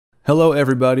Hello,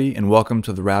 everybody, and welcome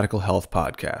to the Radical Health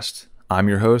Podcast. I'm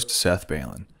your host, Seth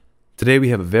Bailin. Today,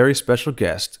 we have a very special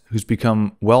guest who's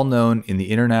become well known in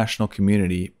the international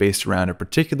community based around a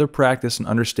particular practice and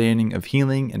understanding of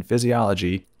healing and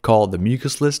physiology called the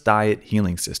Mucusless Diet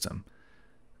Healing System.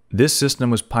 This system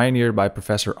was pioneered by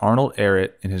Professor Arnold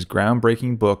Ehret in his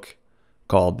groundbreaking book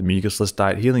called The Mucusless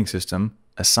Diet Healing System,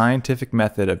 A Scientific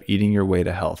Method of Eating Your Way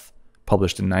to Health,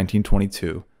 published in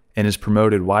 1922, and is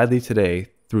promoted widely today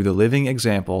through the living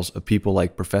examples of people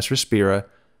like Professor Spira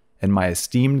and my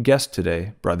esteemed guest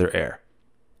today, Brother Ehret.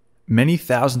 Many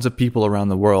thousands of people around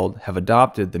the world have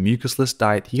adopted the Mucusless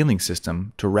Diet Healing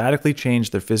System to radically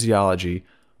change their physiology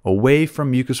away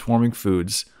from mucus-forming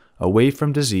foods, away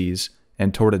from disease,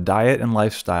 and toward a diet and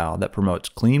lifestyle that promotes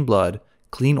clean blood,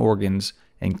 clean organs,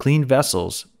 and clean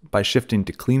vessels by shifting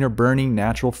to cleaner burning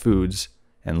natural foods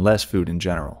and less food in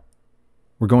general.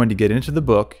 We're going to get into the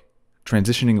book,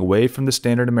 transitioning away from the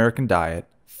standard American diet,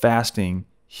 fasting,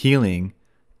 healing,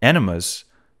 enemas,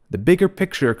 the bigger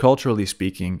picture culturally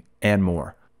speaking, and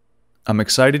more. I'm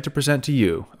excited to present to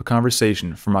you a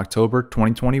conversation from October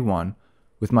 2021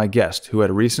 with my guest who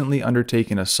had recently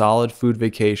undertaken a solid food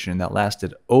vacation that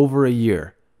lasted over a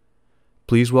year.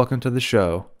 Please welcome to the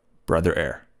show, Brother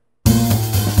Ehret.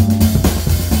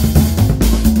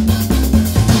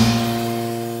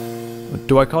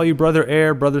 Do I call you Brother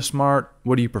Ehret, Brother Smart?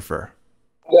 What do you prefer?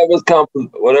 Whatever's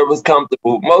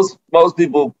comfortable. Most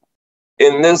people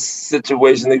in this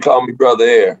situation, they call me Brother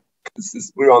Ehret.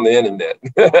 We're on the internet.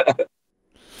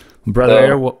 Brother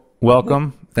Ehret,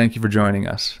 welcome. Thank you for joining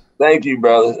us. Thank you,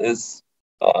 brother.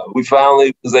 We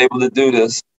finally was able to do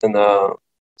this, and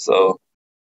so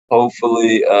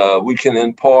hopefully we can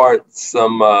impart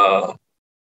something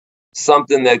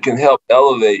that can help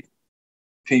elevate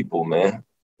people, man.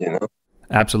 You know.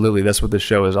 Absolutely. That's what this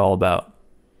show is all about.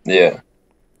 Yeah.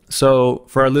 So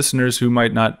for our listeners who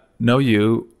might not know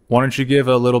you, why don't you give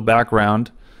a little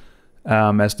background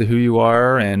as to who you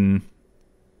are and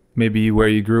maybe where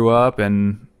you grew up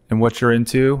and what you're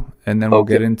into, and then we'll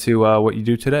get into what you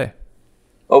do today.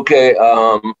 Okay.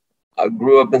 I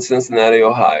grew up in Cincinnati,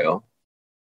 Ohio.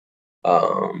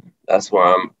 That's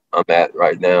where I'm at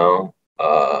right now.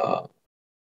 I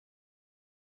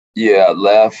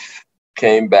left.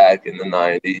 Came back in the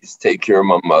 90s, take care of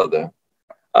my mother.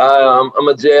 I'm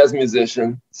a jazz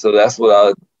musician, so that's what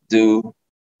I do.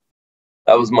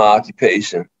 That was my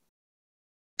occupation.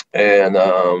 And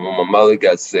when my mother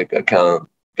got sick, I kind of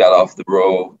got off the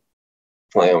road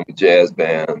playing with jazz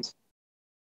bands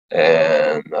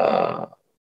and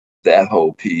that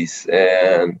whole piece.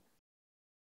 And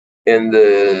in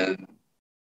the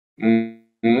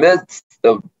midst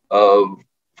of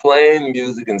playing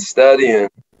music and studying,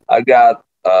 I got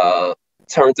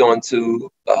turned on to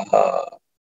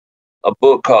a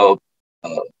book called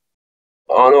Professor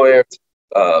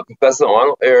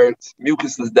Arnold Ehret's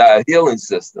Mucusless Diet Healing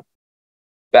System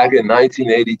back in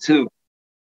 1982.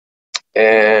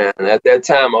 And at that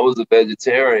time, I was a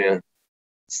vegetarian,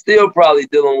 still probably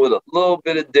dealing with a little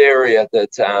bit of dairy at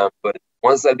that time. But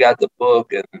once I got the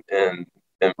book and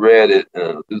read it,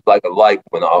 it was like a light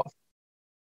went off.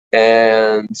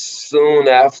 And soon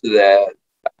after that,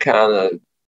 I kind of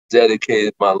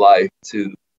dedicated my life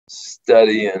to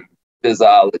studying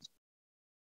physiology.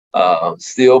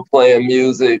 Still playing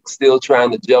music, still trying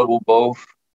to juggle both.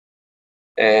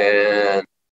 And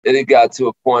it got to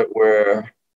a point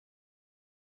where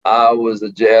I was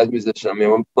a jazz musician. I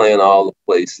mean, I'm playing all the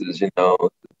places, all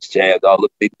the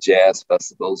big jazz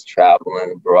festivals,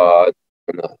 traveling abroad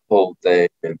and the whole thing.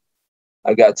 And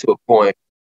I got to a point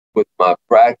with my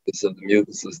practice of the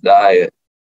mucusless diet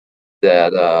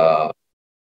that I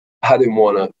didn't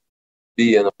want to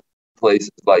be in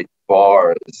places like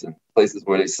bars and places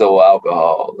where they sell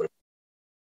alcohol.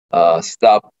 And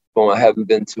stopped going. I haven't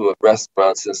been to a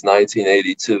restaurant since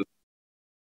 1982.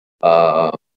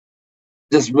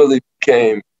 Just really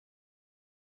became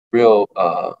real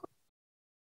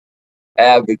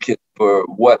advocate for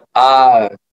what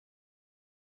I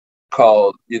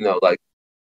called, like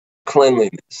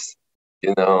cleanliness.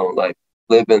 Like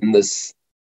living this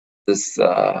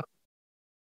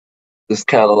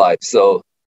kind of life. So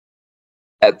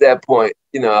at that point,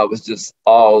 I was just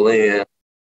all in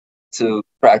to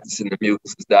practicing the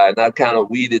mucusless diet. And I kind of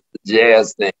weeded the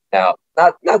jazz thing out.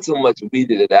 Not so much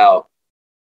weeded it out,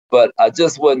 but I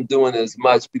just wasn't doing it as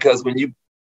much, because when you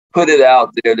put it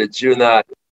out there that you're not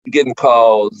getting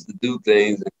calls to do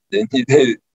things, and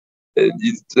you're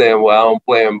saying, well, I'm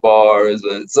playing bars.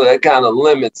 So that kind of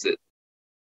limits it.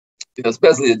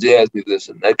 Especially a jazz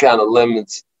musician, that kind of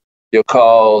limits your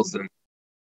calls. And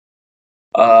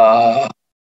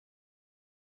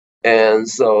And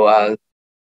so I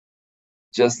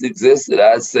just existed.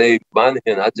 I saved money,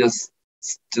 and I just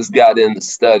got into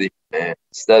study, man,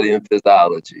 studying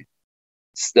physiology,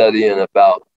 studying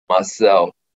about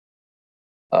myself,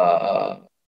 uh,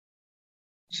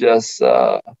 just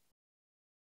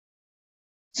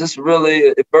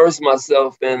really immerse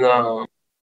myself in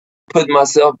putting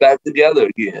myself back together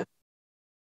again.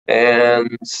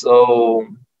 And so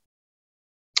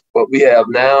what we have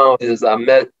now is I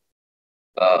met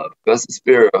Professor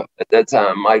Spira at that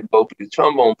time, Mike Bope, the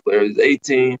trombone player. He's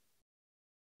 18,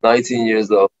 19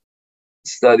 years old,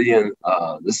 studying.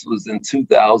 This was in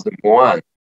 2001.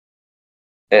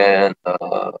 And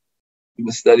he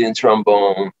was studying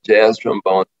trombone, jazz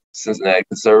trombone, Cincinnati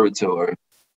Conservatory.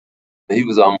 And he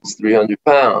was almost 300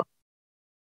 pounds.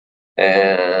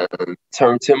 And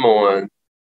turned him on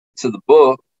to the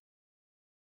book.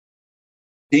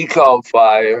 He caught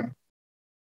fire.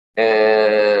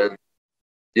 And,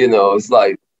 it's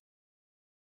like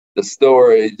the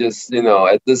story just,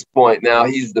 at this point now,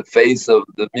 he's the face of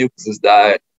the Mucusless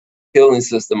Diet Healing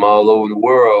System all over the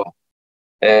world.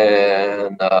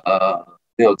 And,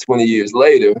 20 years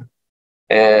later,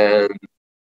 and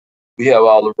we have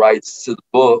all the rights to the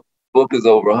book. The book is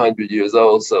over 100 years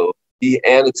old, so he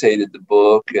annotated the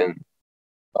book, and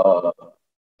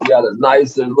we got a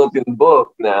nicer looking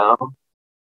book now,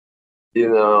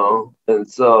 and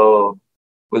so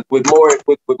with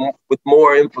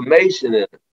more information in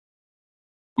it,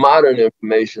 modern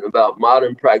information about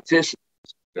modern practitioners,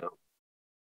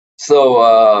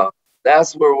 So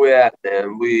that's where we're at,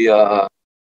 and we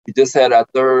just had our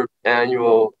third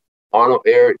annual Arnold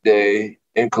Ehret Day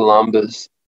in Columbus.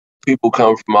 People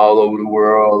come from all over the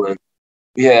world, and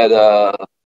we had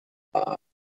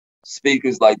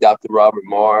speakers like Dr. Robert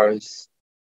Morris,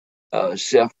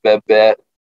 Chef Babette.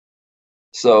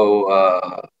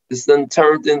 So it's then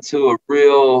turned into a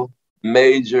real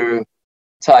major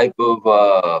type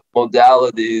of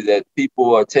modality that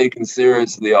people are taking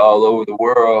seriously all over the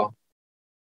world,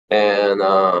 and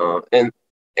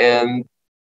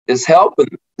it's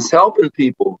helping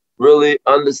people really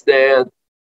understand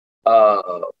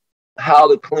how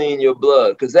to clean your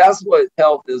blood, because that's what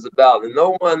health is about, and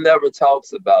no one never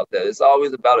talks about that. It's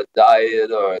always about a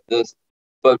diet or this,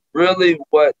 but really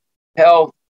what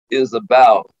health is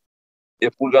about,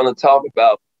 if we're going to talk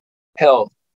about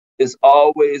health, is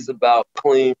always about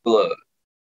clean blood.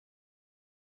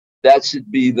 That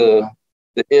should be the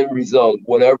end result.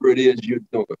 Whatever it is you're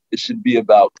doing, it should be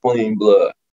about clean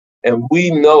blood. And we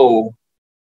know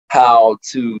how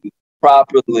to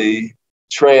properly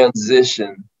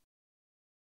transition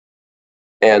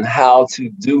and how to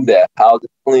do that, how to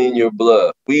clean your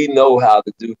blood. We know how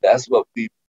to do that. That's what we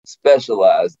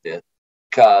specialize in,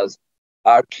 because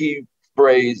our key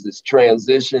phrase is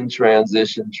transition,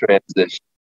 transition, transition.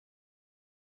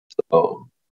 So,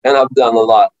 and I've done a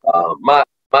lot. My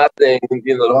thing,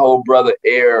 the whole Brother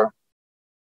Air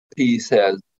piece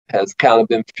has kind of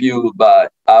been fueled by,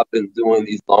 I've been doing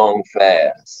these long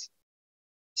fasts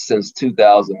since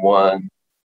 2001.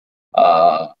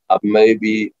 I've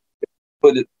maybe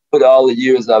put all the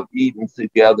years I've eaten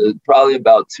together, probably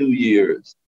about 2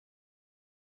 years.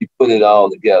 You put it all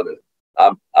together.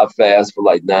 I fast for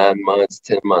like 9 months,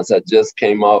 10 months. I just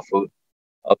came off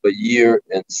of a year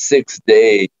and 6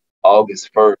 days,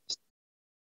 August 1st.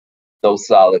 No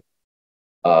solid.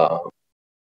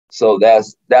 So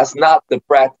that's not the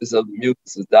practice of the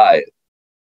Mucusless diet.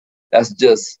 That's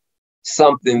just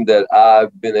something that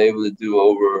I've been able to do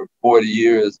over 40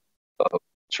 years of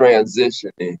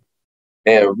transitioning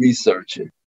and researching.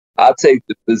 I take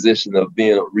the position of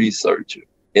being a researcher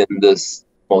in this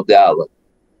modality.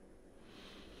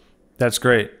 That's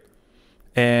great.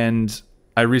 And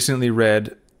I recently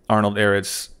read Arnold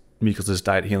Ehret's Mucusless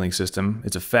Diet Healing System.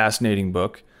 It's a fascinating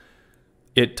book.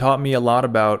 It taught me a lot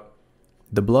about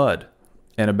the blood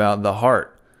and about the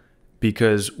heart,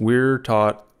 because we're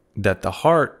taught that the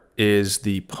heart is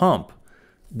the pump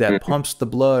that pumps the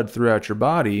blood throughout your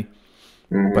body.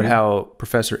 Mm-hmm. But how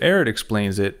Professor Ehret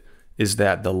explains it is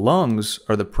that the lungs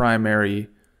are the primary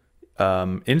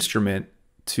instrument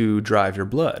to drive your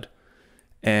blood,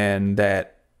 and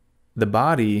that the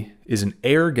body is an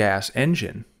air gas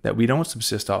engine, that we don't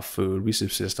subsist off food, we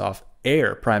subsist off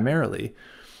air primarily.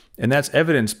 And that's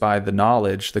evidenced by the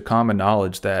knowledge, the common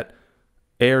knowledge, that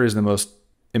air is the most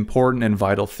important and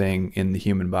vital thing in the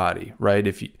human body, right?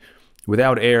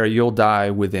 Without air, you'll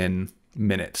die within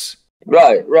minutes.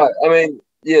 Right. I mean,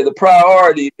 yeah, the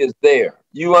priority is there.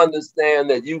 You understand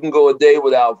that you can go a day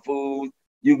without food,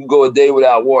 you can go a day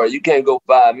without water. You can't go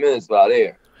 5 minutes without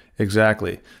air.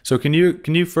 Exactly. So can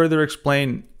you further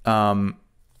explain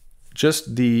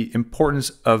just the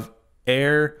importance of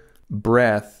air,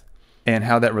 breath, and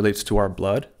how that relates to our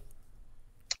blood?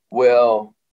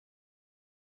 Well,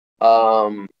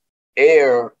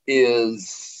 air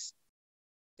is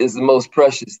the most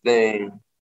precious thing.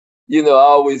 You know, I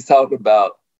always talk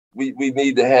about we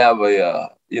need to have a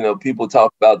you know, people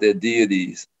talk about their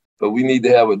deities, but we need to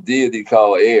have a deity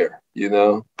called air, you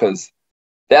know, because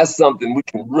that's something we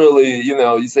can really, you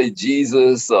know, you say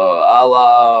Jesus or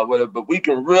Allah, whatever, but we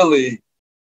can really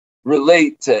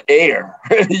relate to air.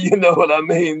 You know what I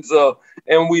mean? So,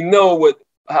 and we know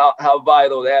how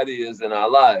vital that is in our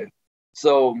life.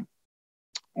 So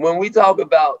when we talk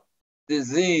about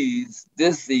disease,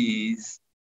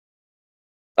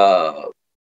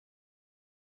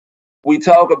 we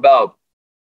talk about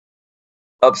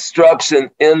obstruction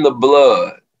in the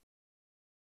blood.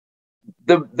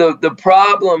 The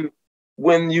problem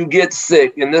when you get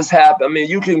sick, and this happens, I mean,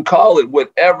 you can call it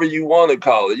whatever you want to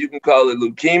call it. You can call it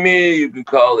leukemia, you can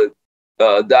call it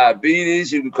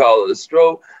diabetes, you can call it a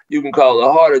stroke, you can call it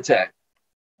a heart attack.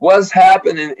 What's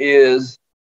happening is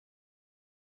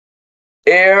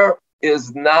air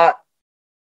is not,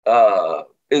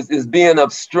 is being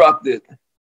obstructed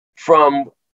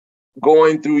from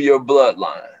going through your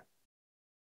bloodline.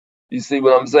 You see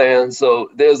what I'm saying? So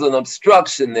there's an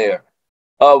obstruction there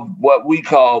of what we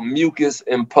call mucus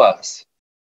and pus.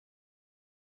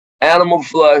 Animal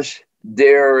flesh,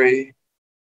 dairy,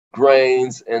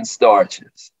 grains, and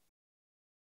starches.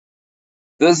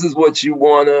 This is what you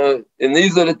want to, and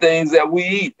these are the things that we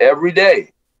eat every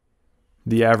day.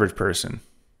 The average person.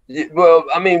 Well,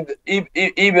 I mean,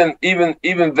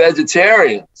 even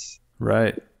vegetarians,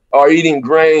 right, are eating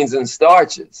grains and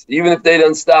starches, even if they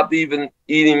don't stop even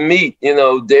eating meat. You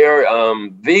know, they're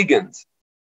vegans.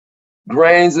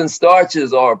 Grains and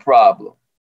starches are a problem,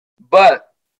 but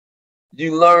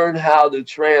you learn how to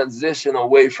transition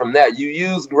away from that. You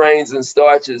use grains and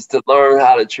starches to learn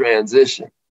how to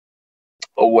transition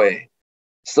away.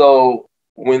 So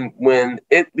when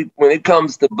it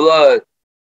comes to blood,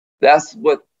 that's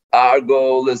what our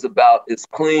goal is about, is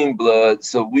clean blood.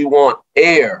 So we want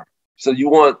air. So you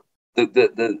want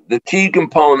the key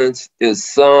components is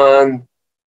sun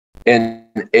and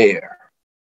air.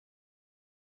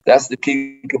 That's the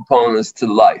key components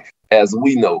to life as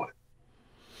we know it.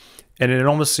 And it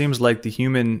almost seems like the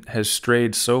human has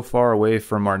strayed so far away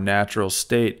from our natural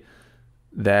state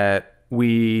that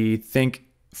we think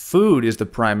food is the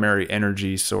primary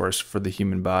energy source for the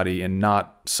human body and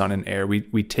not sun and air.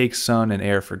 We take sun and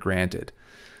air for granted.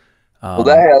 Well,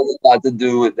 that has a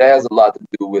lot to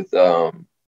do with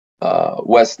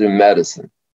Western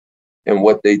medicine and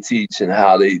what they teach and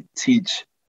how they teach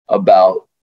about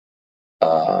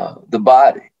the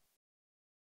body.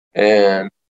 And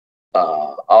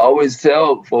I always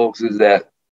tell folks is that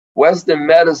Western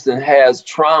medicine has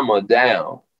trauma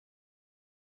down.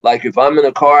 Like if I'm in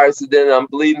a car accident and I'm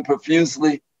bleeding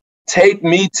profusely, take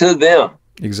me to them.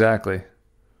 Exactly.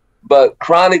 But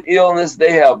chronic illness,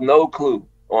 they have no clue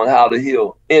on how to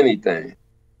heal anything.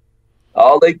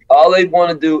 All they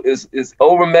want to do is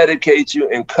over-medicate you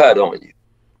and cut on you.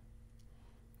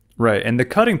 Right, and the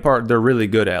cutting part they're really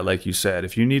good at, like you said.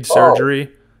 If you need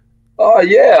surgery. Oh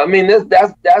yeah, I mean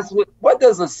that's what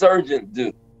does a surgeon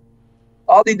do?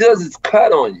 All he does is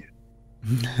cut on you.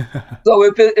 So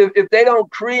if they don't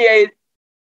create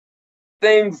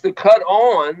things to cut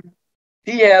on,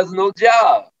 he has no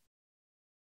job.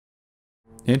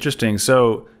 Interesting.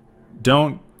 So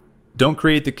don't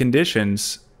create the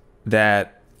conditions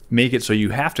that make it so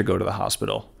you have to go to the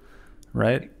hospital,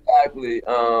 right? Exactly.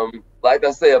 Like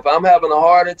I say, if I'm having a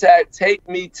heart attack, take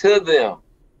me to them.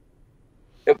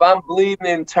 If I'm bleeding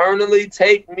internally,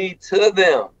 take me to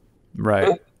them.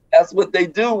 Right. That's what they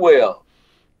do well.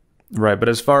 Right. But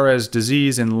as far as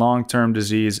disease and long-term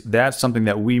disease, that's something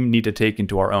that we need to take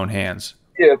into our own hands.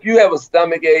 Yeah, if you have a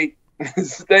stomach ache,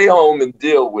 stay home and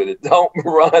deal with it. Don't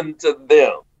run to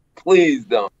them. Please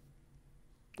don't.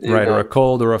 Right, or a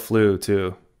cold or a flu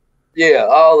too. Yeah,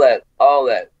 all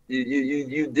that.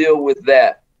 You deal with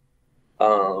that.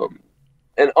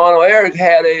 And Arnold Ehret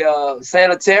had a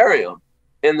sanitarium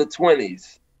in the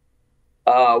 1920s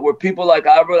where people like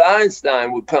Albert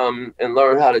Einstein would come and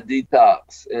learn how to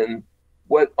detox. And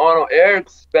what Arnold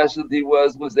Ehret's specialty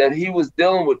was that he was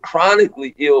dealing with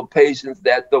chronically ill patients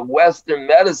that the Western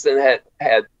medicine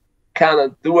had kind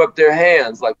of threw up their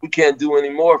hands, like, we can't do any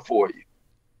more for you.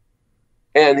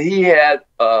 And he had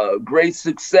great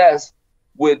success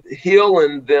with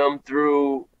healing them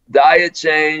through diet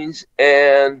change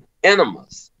and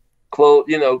enemas,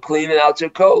 cleaning out your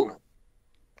colon.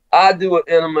 I do an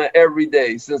enema every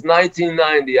day. Since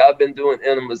 1990, I've been doing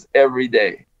enemas every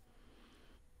day.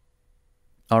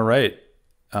 All right.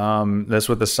 That's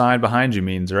what the sign behind you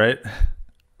means, right?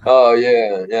 Oh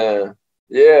yeah.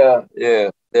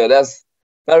 That's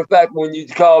matter of fact, when you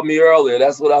called me earlier,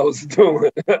 that's what I was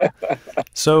doing.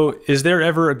 So, is there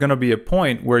ever going to be a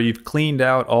point where you've cleaned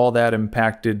out all that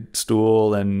impacted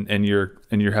stool and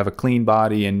you have a clean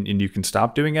body and you can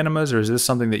stop doing enemas, or is this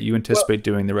something that you Well, anticipate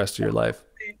doing the rest of your life?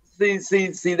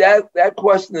 see that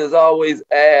question is always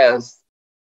asked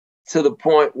to the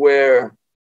point where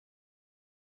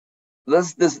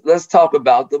let's talk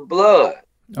about the blood.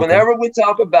 Okay. Whenever we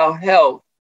talk about health,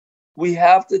 we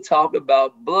have to talk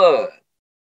about blood.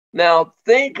 Now,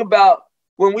 think about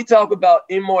when we talk about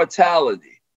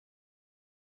immortality.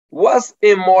 What's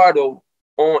immortal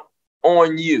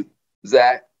on you,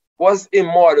 Zach? What's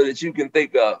immortal that you can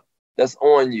think of that's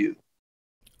on you?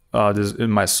 Does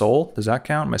in my soul, does that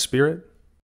count? My spirit?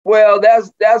 Well,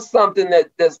 that's something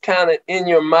that's kind of in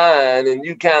your mind, and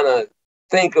you kind of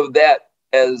think of that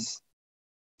as,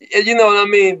 you know what I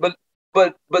mean.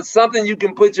 But something you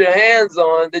can put your hands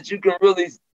on that you can really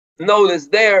notice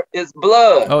there is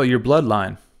blood. Oh, your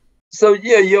bloodline. So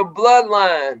yeah, your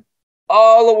bloodline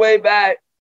all the way back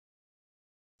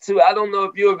to, I don't know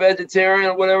if you're a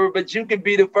vegetarian or whatever, but you could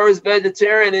be the first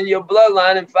vegetarian in your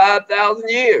bloodline in 5,000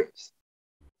 years.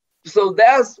 So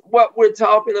that's what we're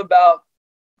talking about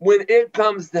when it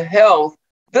comes to health.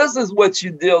 This is what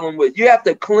you're dealing with. You have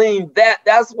to clean that.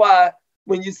 That's why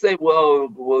when you say, well,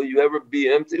 will you ever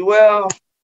be empty? Well,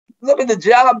 look at the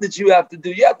job that you have to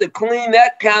do. You have to clean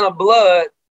that kind of blood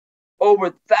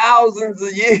over thousands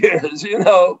of years, you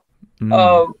know,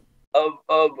 Mm.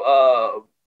 of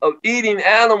of eating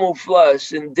animal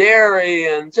flesh and dairy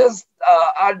and just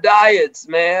our diets,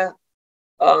 man.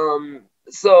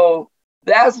 So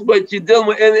that's what you're dealing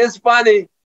with, and it's funny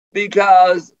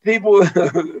because people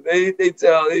they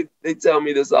tell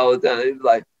me this all the time. They're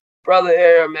like, "Brother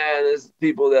Air, man, there's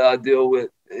people that I deal with."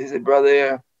 They say, "Brother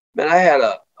Air, man, I had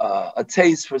a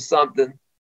taste for something."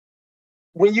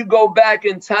 When you go back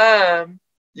in time,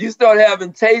 you start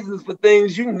having tastes for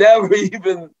things you never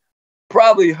even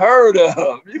probably heard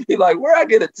of. You'd be like, where I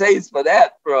get a taste for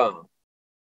that from?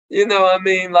 You know what I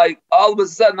mean? Like all of a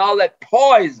sudden, all that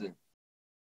poison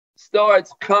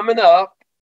starts coming up,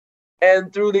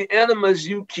 and through the enemas,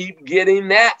 you keep getting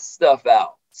that stuff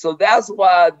out. So that's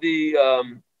why the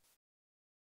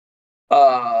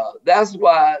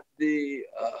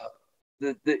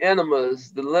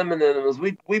enemas, the lemon enemas,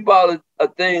 we brought a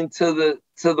thing to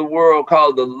the world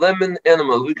called the lemon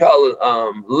enemas. We call it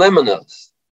lemonas.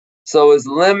 So it's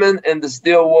lemon and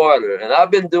distilled water. And I've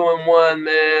been doing one,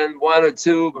 man, one or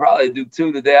two, probably do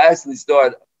two today. I'm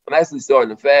actually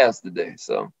starting to fast today.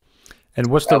 So And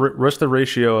what's the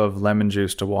ratio of lemon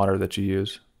juice to water that you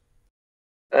use?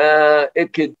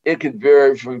 it could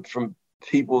vary from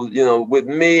people. You know, with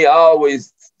me, I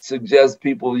always suggest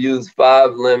people use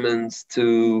 5 lemons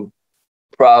to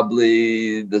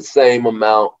probably the same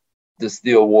amount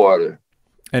distilled water.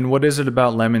 And what is it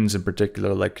about lemons in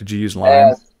particular? Like, could you use lime?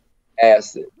 Acid,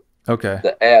 acid, Okay.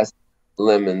 the acid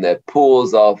lemon that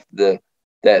pulls off that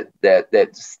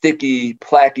sticky,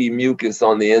 plaquey mucus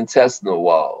on the intestinal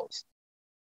walls.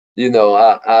 You know,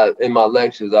 I in my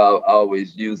lectures, I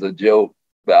always use a joke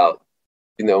about,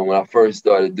 you know, when I first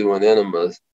started doing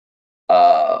enemas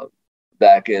uh,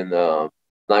 back in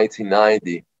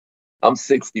 1990. I'm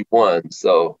 61,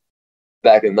 so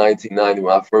back in 1990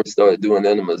 when I first started doing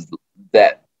enemas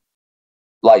that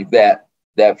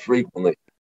that frequently,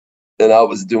 and I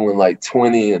was doing like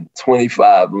 20 and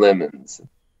 25 lemons.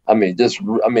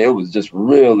 It was just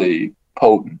really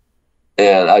potent.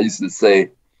 And I used to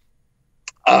say,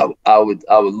 I would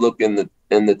look in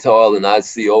the toilet and I'd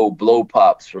see old blow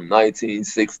pops from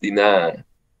 1969.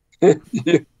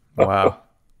 Wow.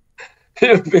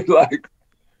 It'd be like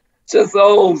just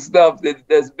old stuff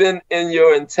that's been in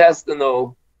your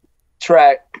intestinal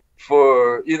tract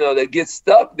for, you know, that gets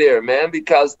stuck there, man,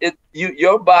 because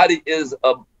your body is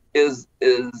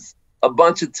a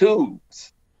bunch of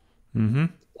tubes. Mm-hmm.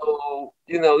 So,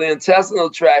 you know, the intestinal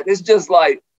tract, it's just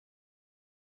like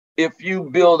if you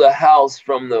build a house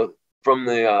from the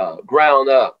ground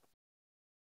up,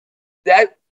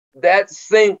 that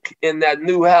sink in that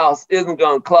new house isn't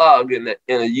going to clog in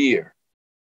a year.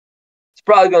 It's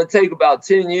probably going to take about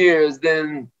 10 years.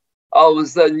 Then all of a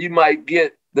sudden you might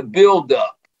get the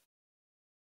buildup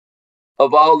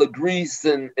of all the grease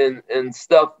and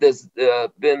stuff that's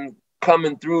been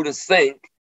coming through the sink.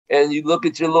 And you look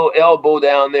at your little elbow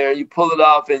down there and you pull it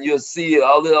off and you'll see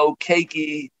all the old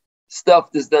cakey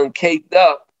stuff that's done caked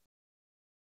up.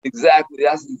 Exactly.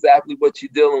 That's exactly what you're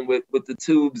dealing with the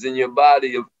tubes in your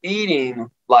body of eating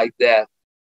like that.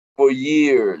 for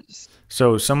years.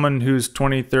 So someone who's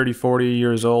 20, 30, 40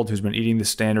 years old, who's been eating the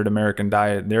standard American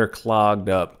diet, they're clogged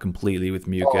up completely with Oh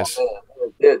mucus.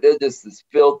 man, they're just as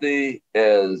filthy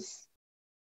as.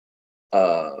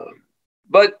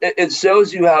 But it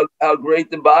shows you how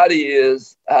great the body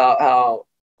is, how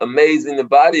amazing the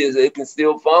body is. It can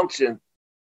still function,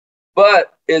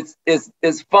 but it's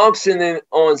functioning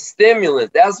on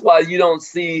stimulant. That's why you don't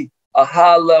see a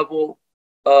high level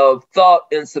of thought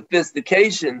and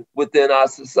sophistication within our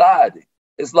society.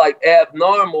 It's like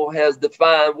abnormal has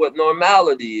defined what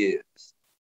normality is.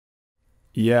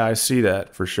 Yeah, I see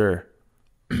that for sure.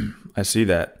 I see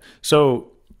that.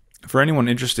 So, for anyone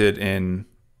interested in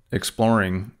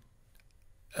exploring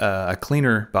a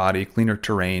cleaner body, cleaner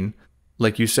terrain,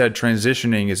 like you said,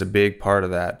 transitioning is a big part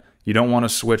of that. You don't want to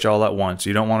switch all at once.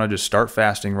 You don't want to just start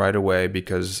fasting right away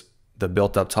because the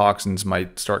built up toxins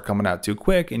might start coming out too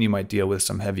quick and you might deal with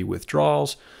some heavy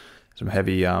withdrawals, some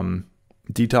heavy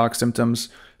detox symptoms.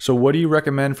 So, what do you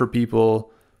recommend for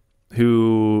people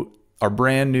who are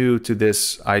brand new to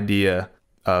this idea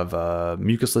of a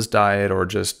mucusless diet or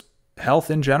just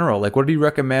health in general? Like, what do you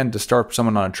recommend to start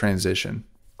someone on a transition?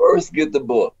 First, get the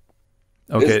book.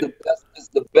 Okay. It's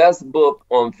the best book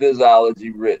on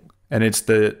physiology written. And it's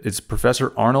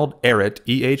Professor Arnold Ehret,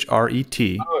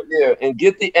 Ehret. Oh, yeah, and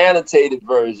get the annotated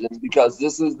versions because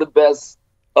this is the best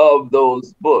of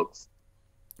those books.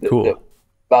 Cool.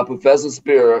 By Professor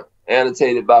Spear,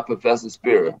 annotated by Professor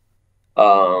Spear.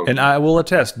 And I will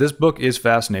attest, this book is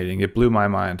fascinating. It blew my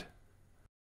mind.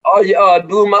 Oh yeah, it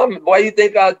blew my mind. Why you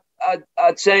think I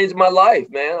changed my life,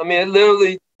 man? I mean, it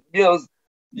literally,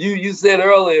 you said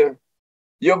earlier,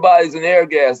 your body's an air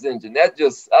gas engine. That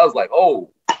just, I was like, oh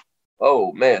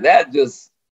man, that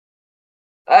just,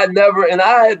 I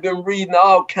had been reading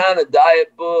all kind of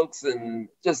diet books and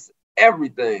just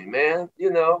everything, man,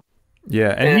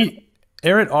 Yeah, and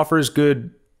Ehret offers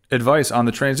good advice on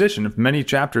the transition. Many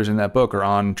chapters in that book are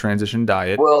on transition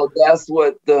diet. Well, that's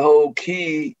what the whole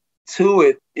key to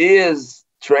it is,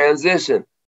 transition.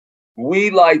 We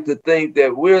like to think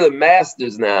that we're the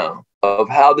masters now of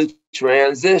how to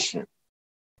transition.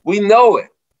 We know it.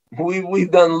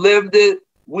 We've done lived it.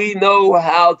 We know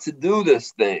how to do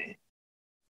this thing.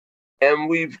 And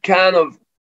we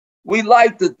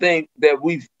like to think that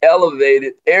we've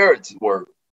elevated Ehret's work.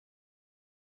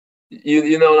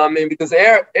 You know what I mean? Because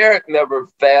Ehret never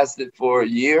fasted for a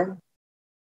year.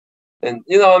 And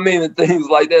you know what I mean? And things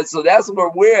like that. So that's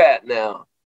where we're at now.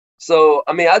 So,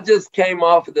 I mean, I just came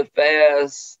off of the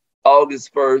fast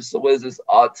August 1st. So what is this,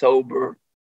 October?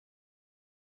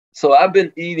 So I've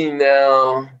been eating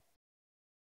now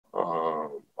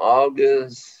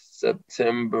August,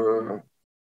 September,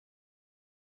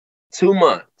 2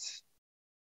 months.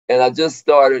 And I just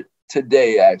started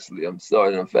today, actually. I'm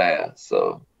starting a fast.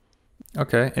 So.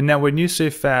 Okay. And now when you say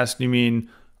fast, you mean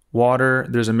water,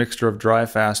 there's a mixture of dry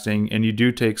fasting, and you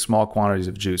do take small quantities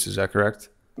of juice. Is that correct?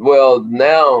 Well,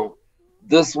 now,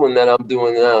 this one that I'm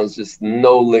doing now is just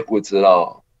no liquids at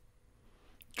all.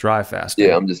 Dry fasting?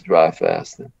 Yeah, I'm just dry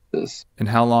fasting. And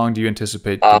how long do you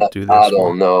anticipate to do this? I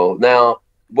don't know. Now,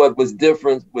 what was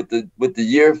different with the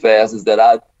year fast is that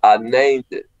I named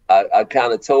it. I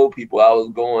kind of told people I was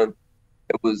going.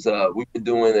 It was we were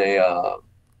doing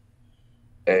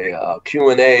a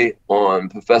Q&A on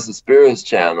Professor Spear's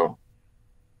channel,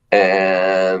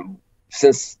 and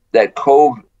since that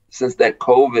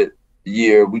COVID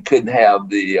year, we couldn't have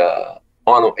the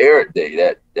Arnold Ehret Day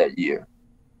that year.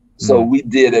 So we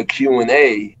did a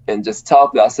Q&A and just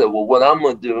talked. I said, well, what I'm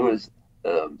going to do is,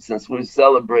 since we're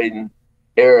celebrating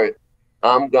Ehret,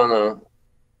 I'm going to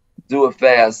do a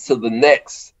fast to the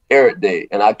next Ehret Day.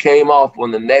 And I came off on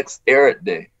the next Ehret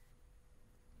Day.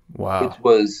 Wow. Which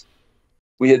was,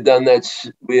 we had done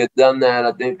that,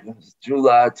 I think it was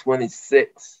July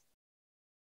 26th,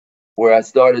 where I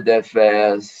started that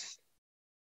fast.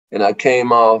 And I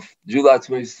came off July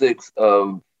 26th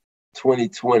of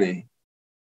 2020.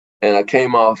 And I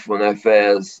came off on that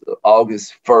fast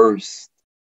August 1st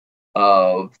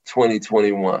of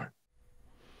 2021.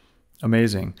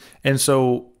 Amazing. And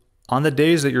so on the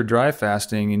days that you're dry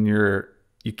fasting and you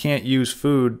can't use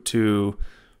food to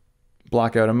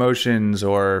block out emotions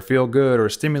or feel good or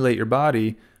stimulate your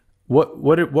body, what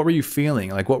were you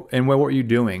feeling? Like what were you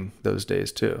doing those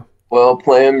days too? Well,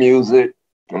 playing music.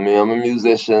 I mean, I'm a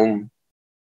musician.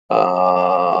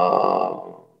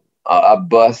 I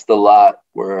bust a lot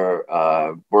where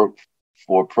I work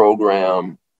for a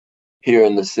program here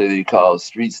in the city called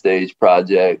Street Stage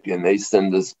Project, and they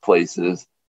send us places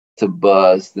to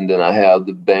bust. And then I have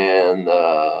the band,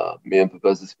 me and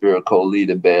Professor Spear co-lead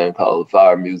a band called the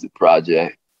Fire Music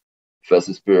Project.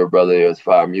 Professor Spirit Brother Air's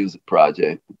Fire Music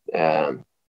Project, and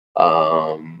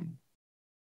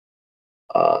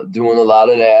doing a lot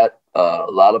of that, a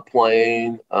lot of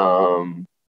playing,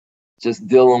 just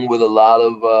dealing with a lot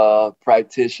of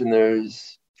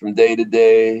practitioners from day to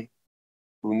day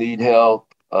who need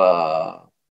help. I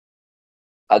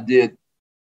did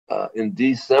in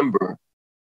December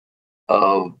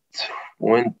of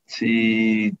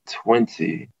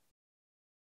 2020,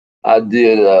 I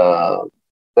did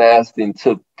fasting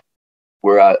took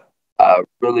where I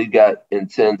really got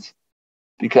intense,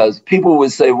 because people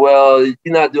would say, well, you're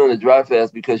not doing a dry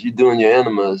fast because you're doing your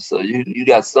enemas. So you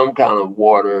got some kind of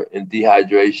water and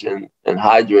dehydration and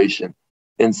hydration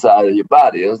inside of your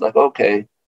body. I was like, okay.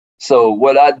 So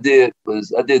what I did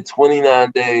was I did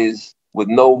 29 days with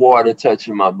no water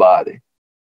touching my body.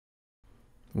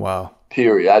 Wow.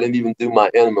 Period. I didn't even do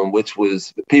my enema, which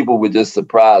was, people were just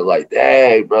surprised, like,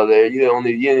 hey, brother, you didn't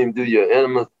even do your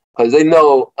enema, because they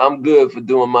know I'm good for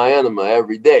doing my enema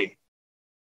every day.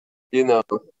 You know,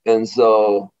 and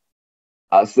so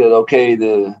I said, okay,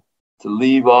 to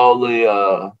leave all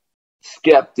the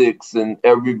skeptics and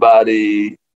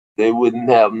everybody, they wouldn't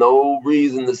have no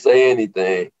reason to say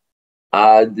anything.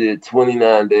 I did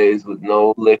 29 days with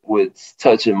no liquids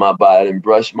touching my body. I didn't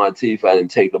brush my teeth. I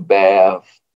didn't take a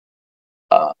bath.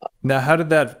 Now, how did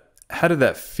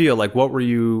that feel? Like, what were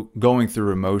you going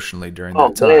through emotionally during Oh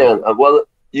that time? man, well,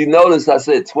 you notice I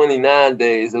said 29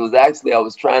 days. It was actually, I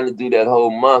was trying to do that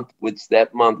whole month, which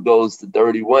that month goes to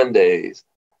 31 days.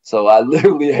 So I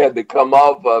literally had to come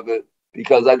off of it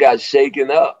because I got shaken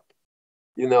up.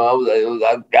 You know,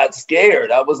 I got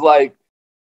scared. I was like,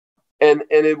 and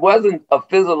it wasn't a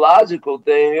physiological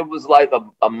thing. It was like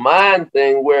a mind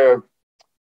thing where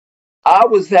I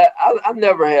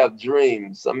never have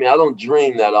dreams. I mean, I don't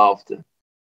dream that often,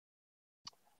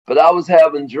 but I was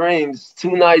having dreams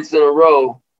 2 nights in a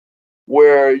row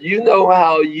where, you know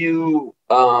how you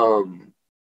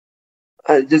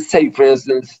just take, for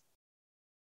instance,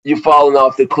 you're falling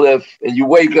off the cliff and you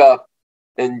wake up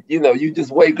and, you know, you just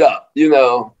wake up, you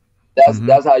know,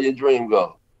 that's how your dream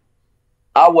goes.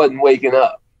 I wasn't waking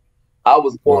up. I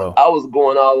was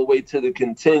going all the way to the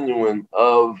continuum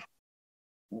of,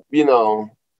 you know,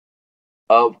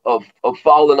 of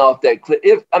falling off that cliff.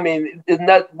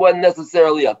 Wasn't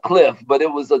necessarily a cliff, but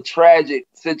it was a tragic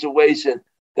situation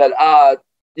that I,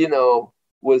 you know,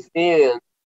 was in,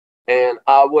 and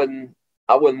I wasn't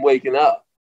waking up.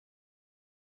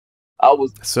 I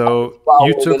was following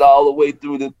it all the way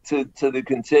through to the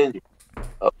continuum.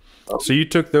 So you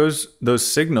took those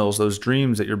signals, those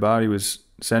dreams that your body was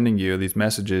sending you, these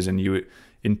messages, and you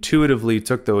intuitively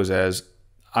took those as,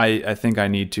 I think I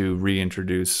need to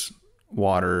reintroduce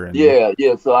water. And yeah.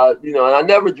 So and I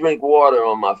never drink water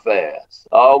on my fast.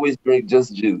 I always drink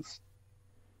just juice.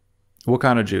 What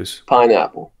kind of juice?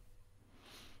 Pineapple.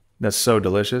 That's so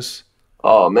delicious.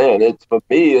 Oh man, for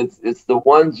me, it's the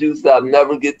one juice that I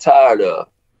never get tired of.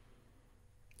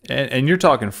 And you're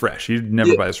talking fresh. You'd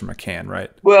never buy this from a can,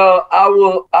 right? Well, I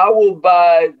will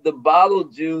buy the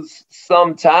bottled juice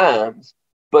sometimes,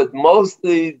 but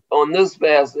mostly on this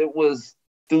fast it was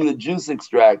through the juice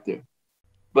extractor.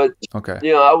 But okay,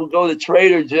 you know, I would go to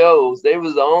Trader Joe's. They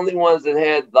was the only ones that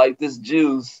had like this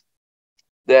juice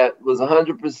that was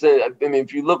 100%. I mean,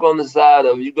 if you look on the side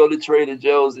of, you go to Trader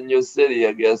Joe's in your city,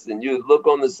 I guess, and you look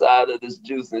on the side of this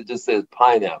juice and it just says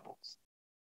pineapples.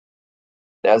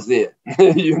 That's it.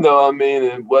 You know what I mean?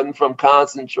 It wasn't from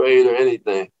concentrate or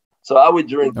anything. So I would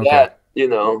drink that, you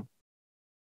know.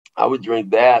 I would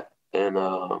drink that, and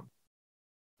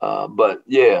but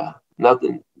yeah,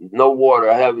 nothing, no water.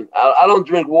 I don't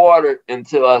drink water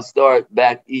until I start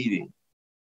back eating.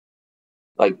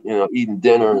 Like, you know, eating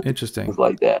dinner. Interesting. Things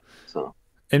like that. So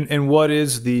And what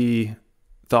is the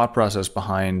thought process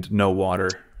behind no water?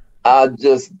 I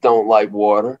just don't like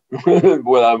water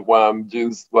when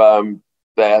I'm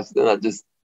fasting. I just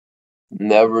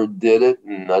never did it,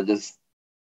 and I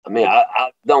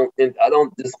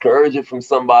don't discourage it from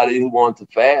somebody who wants to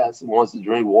fast, who wants to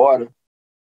drink water.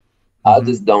 I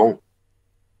just don't.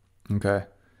 Okay.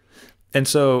 And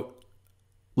so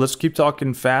let's keep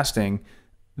talking fasting.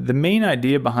 The main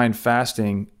idea behind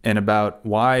fasting and about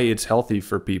why it's healthy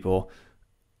for people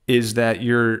is that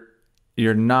you're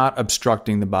not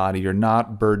obstructing the body, you're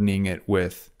not burdening it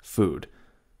with food,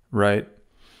 right?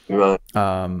 Right.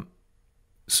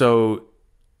 So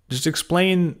just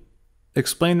explain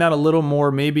that a little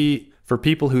more, maybe for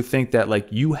people who think that like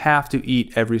you have to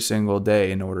eat every single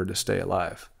day in order to stay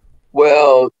alive.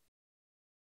 Well,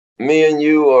 me and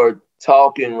you are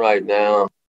talking right now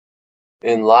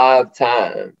in live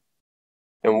time,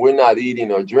 and we're not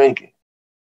eating or drinking,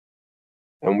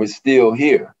 and we're still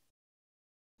here.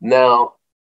 Now,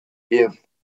 if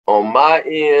on my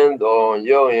end or on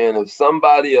your end, if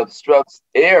somebody obstructs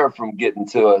air from getting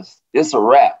to us, it's a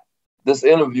wrap. This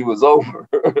interview is over.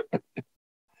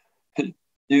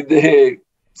 You dig?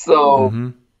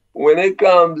 So when it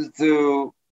comes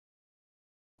to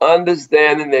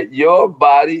understanding that your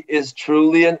body is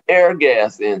truly an air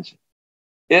gas engine,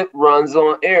 it runs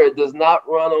on air. It does not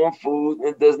run on food.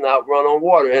 It does not run on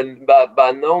water. And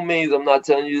by no means, I'm not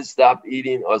telling you to stop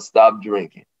eating or stop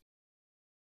drinking.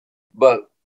 But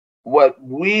what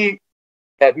we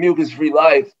at Mucus Free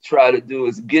Life try to do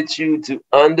is get you to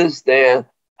understand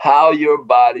how your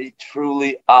body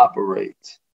truly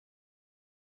operates.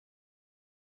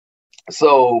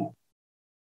 So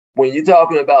when you're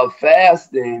talking about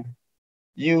fasting,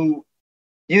 you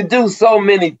do so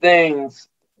many things.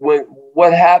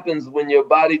 What happens when your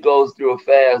body goes through a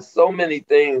fast, so many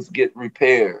things get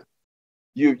repaired.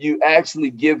 You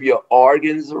actually give your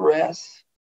organs a rest.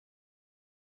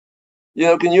 You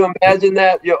know, can you imagine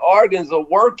that? Your organs are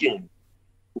working.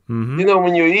 You know,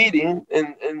 when you're eating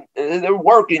and they're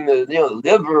working, the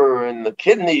liver and the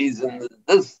kidneys and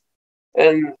this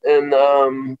and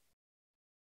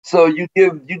so you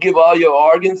give all your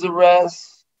organs a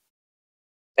rest,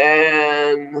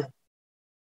 and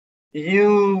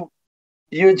you're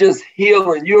just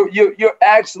healing. You're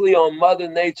actually on Mother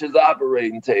Nature's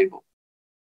operating table.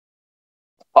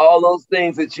 All those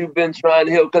things that you've been trying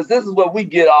to heal, because this is what we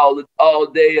get all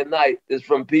day and night is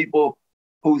from people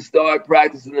who start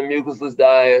practicing the mucusless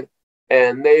diet,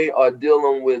 and they are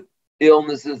dealing with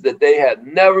illnesses that they had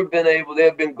never been able.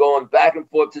 They've been going back and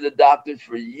forth to the doctors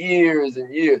for years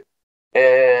and years.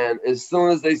 And as soon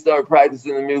as they start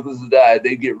practicing the mucusless diet,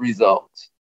 they get results.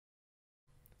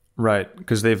 Right,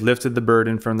 because they've lifted the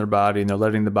burden from their body and they're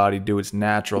letting the body do its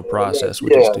natural process,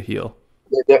 which is to heal.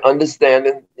 They're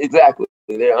understanding, exactly.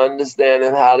 They're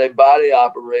understanding how their body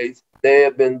operates. They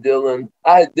have been dealing,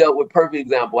 I had dealt with, perfect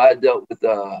example, I had dealt with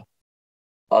a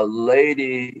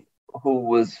lady who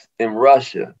was in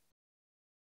Russia,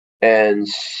 and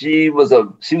she was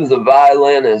a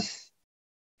violinist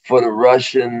for the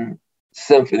Russian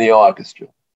Symphony Orchestra,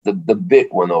 the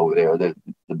big one over there, the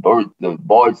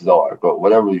Borzark or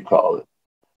whatever you call it.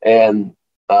 And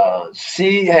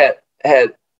she had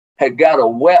got a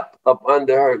wep up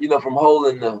under her, you know, from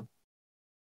holding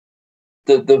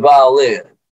the violin,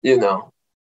 you know,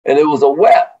 and it was a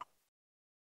wep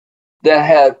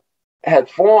that had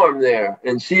formed there,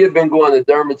 and she had been going to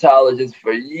dermatologists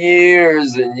for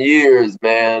years and years,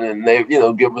 man, and they, you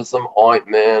know, give her some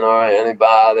ointment or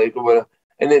antibiotic or whatever,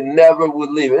 and it never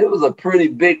would leave. It was a pretty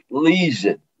big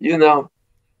lesion, you know.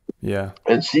 Yeah.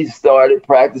 And she started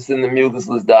practicing the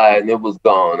mucusless diet, and it was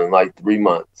gone in like 3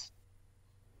 months.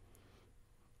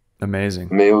 Amazing.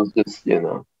 I mean, it was just, you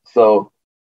know, so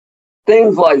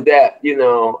things like that, you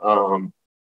know.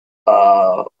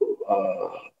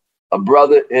 A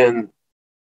brother in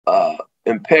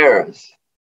Paris,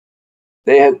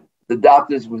 the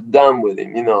doctors was done with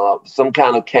him, you know, some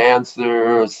kind of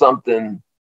cancer or something,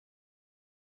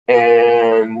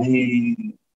 and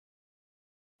he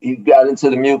got into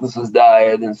the mucusless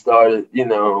diet and started, you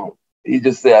know, he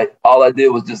just said, all I did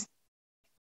was just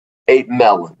ate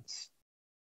melons,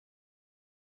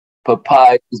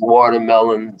 papayas,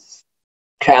 watermelons,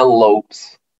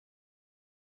 cantaloupes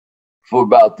for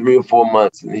about 3 or 4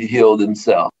 months, and he healed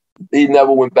himself. He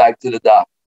never went back to the doctor.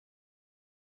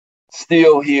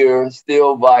 Still here,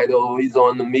 still vital. He's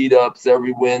on the meetups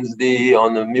every Wednesday,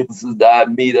 on the mucusless diet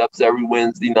meetups every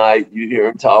Wednesday night. You hear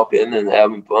him talking and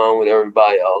having fun with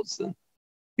everybody else. And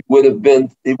he would have been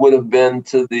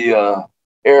to the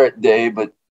Ehret day,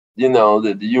 but you know,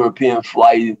 the European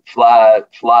fly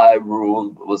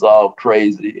rule was all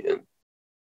crazy. And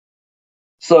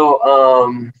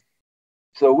so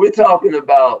we're talking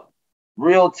about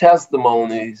real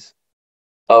testimonies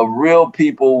of real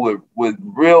people with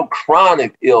real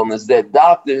chronic illness that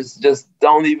doctors just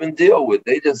don't even deal with.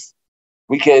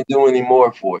 We can't do any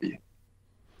more for you.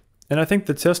 And I think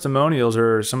the testimonials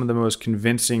are some of the most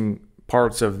convincing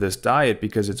parts of this diet,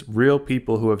 because it's real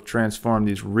people who have transformed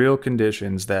these real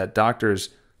conditions that doctors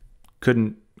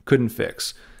couldn't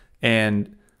fix.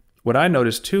 And what I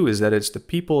noticed too is that it's the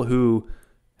people who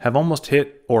have almost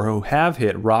hit, or who have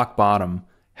hit, rock bottom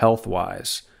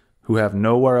health-wise, who have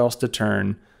nowhere else to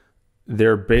turn.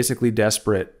 They're basically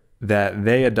desperate that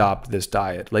they adopt this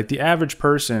diet. Like the average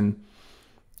person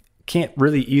can't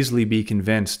really easily be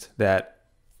convinced that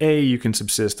A, you can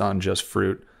subsist on just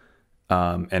fruit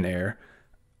and air,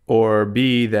 or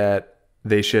B, that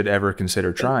they should ever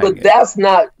consider trying it. But that's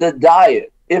not the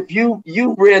diet. If you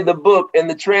read the book, and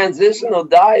the transitional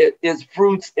diet is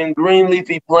fruits and green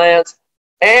leafy plants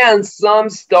and some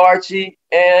starchy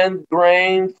and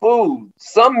grain food,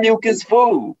 some mucus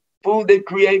food that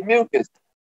create mucus.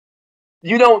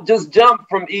 You don't just jump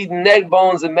from eating neck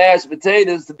bones and mashed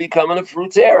potatoes to becoming a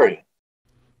fruitarian.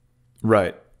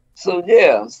 Right. So,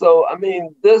 yeah. So, I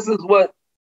mean, this is what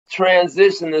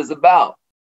transition is about.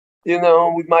 You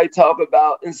know, we might talk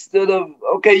about, instead of,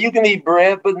 okay, you can eat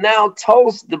bread, but now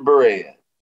toast the bread.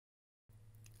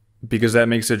 Because that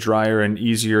makes it drier and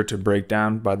easier to break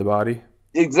down by the body?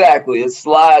 Exactly. It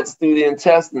slides through the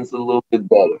intestines a little bit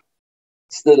better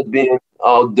instead of being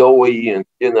all doughy and,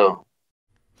 you know.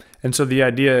 And so the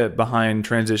idea behind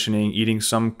transitioning, eating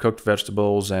some cooked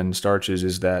vegetables and starches,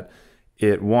 is that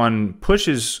it, one,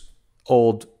 pushes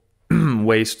old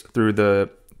waste through the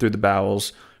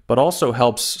bowels, but also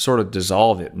helps sort of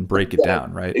dissolve it and break it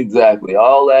down, right? Exactly.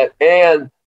 All that. And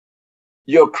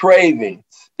your cravings.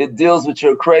 It deals with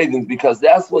your cravings, because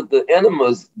that's what the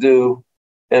enemas do.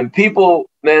 And people,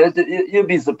 man, you'll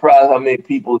be surprised how many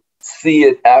people see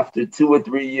it after 2 or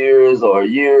 3 years or a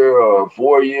year or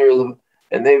 4 years.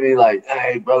 And they be like,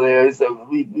 hey, brother,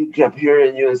 we kept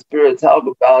hearing you in spirit talk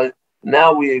about it.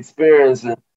 Now we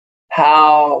experiencing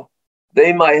how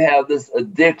they might have this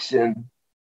addiction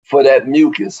for that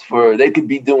mucus. They could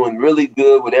be doing really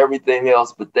good with everything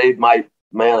else, but they might,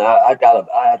 man, I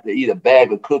have to eat a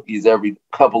bag of cookies every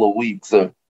couple of weeks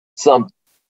or something.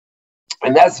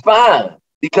 And that's fine,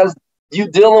 because you're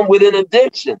dealing with an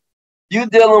addiction. You're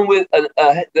dealing with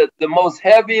the most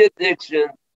heavy addiction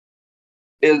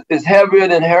is heavier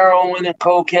than heroin and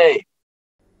cocaine.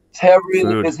 It's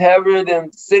heavier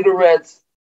than cigarettes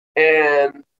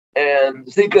and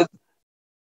see, because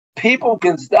people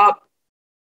can stop.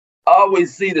 I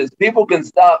always see this. People can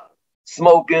stop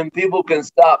smoking. People can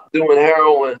stop doing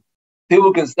heroin.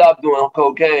 People can stop doing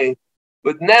cocaine.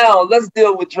 But now let's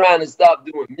deal with trying to stop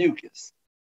doing mucus,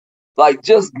 like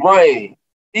just grain.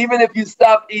 Even if you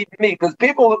stop eating meat, because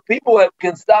people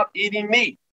can stop eating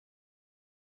meat.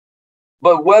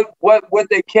 But what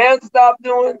they can't stop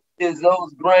doing is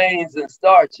those grains and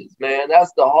starches, man.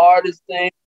 That's the hardest thing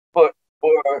for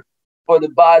the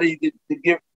body to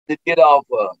get off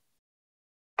of.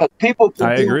 Because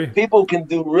people can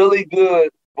do really good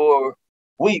for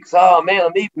weeks. Oh man,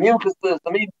 I'm eating mucusless,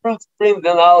 I'm eating fruits and greens,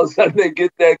 then all of a sudden they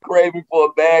get that craving for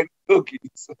a bag of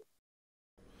cookies.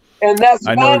 And that's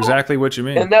fine. I know exactly what you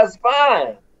mean. And that's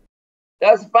fine.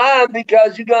 That's fine,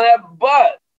 because you're gonna have,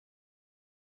 but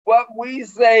what we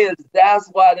say is that's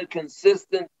why the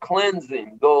consistent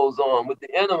cleansing goes on with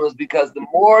the enemas, because the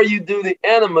more you do the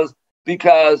enemas,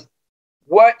 because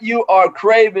what you are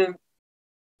craving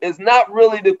is not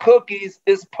really the cookies,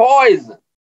 it's poison.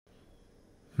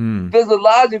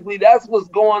 Physiologically, that's what's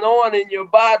going on in your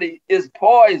body, is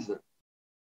poison.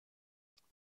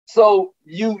 So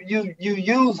you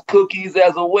use cookies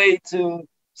as a way to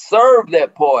serve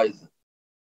that poison.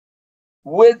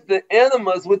 With the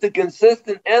enemas, with the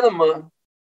consistent enema,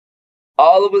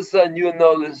 all of a sudden you'll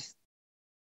notice,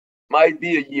 might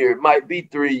be a year, might be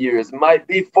 3 years, might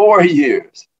be 4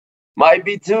 years, might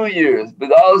be 2 years,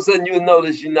 but all of a sudden you'll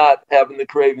notice you're not having the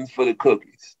cravings for the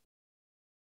cookies.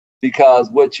 Because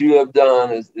what you have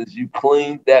done is you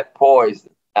cleaned that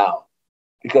poison out.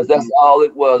 Because that's all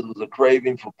it was a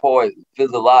craving for poison,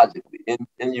 physiologically,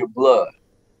 in your blood.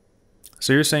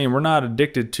 So you're saying we're not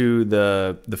addicted to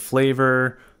the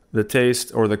flavor, the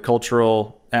taste, or the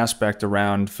cultural aspect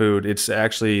around food. It's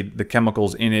actually the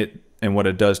chemicals in it and what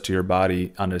it does to your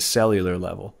body on a cellular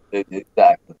level.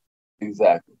 Exactly.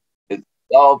 It's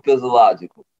all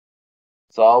physiological.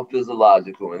 It's all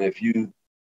physiological. And if you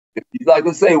like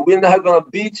I say, we're not gonna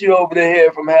beat you over the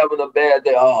head from having a bad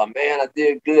day. Oh man, I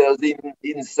did good. I was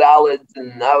eating salads, and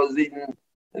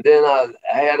and then I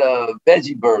had a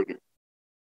veggie burger.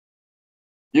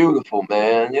 Beautiful,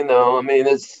 man. You know, I mean,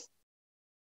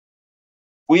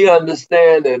 we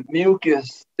understand that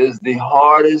mucus is the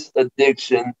hardest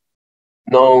addiction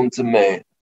known to man.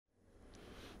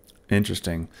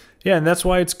 Interesting. Yeah, and that's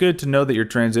why it's good to know that you're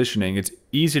transitioning. It's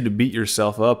easy to beat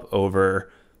yourself up over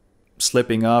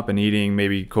slipping up and eating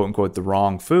maybe quote unquote the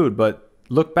wrong food, but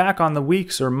look back on the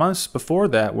weeks or months before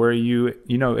that where you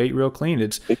ate real clean.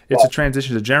 It's a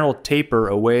transition, a general taper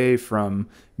away from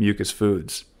mucus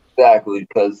foods. Exactly,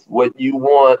 because what you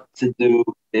want to do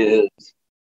is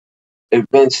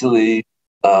eventually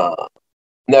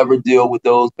never deal with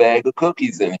those bag of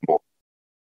cookies anymore.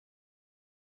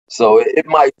 So it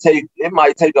might take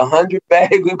 100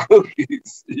 bags of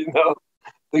cookies,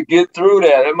 to get through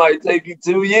that. It might take you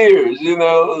 2 years,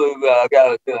 I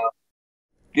gotta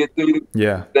get through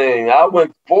the thing. I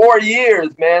went 4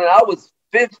 years, man. I was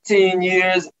 15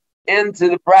 years into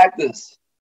the practice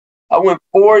I went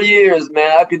 4 years,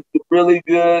 man. I could do really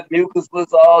good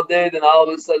mucusless all day. Then all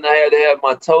of a sudden I had to have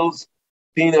my toast,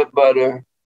 peanut butter,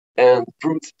 and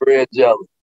fruit spread jelly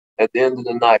at the end of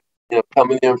the night. You know,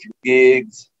 coming in from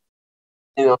gigs,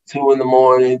 you know, 2 in the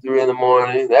morning, 3 in the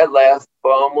morning. That lasted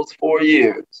for almost 4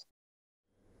 years.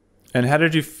 And how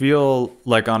did you feel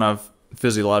like on a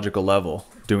physiological level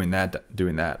doing that?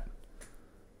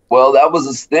 Well, that was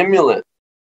a stimulant.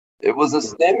 It was a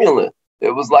stimulant.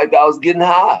 It was like I was getting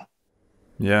high.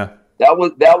 Yeah. That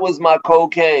was my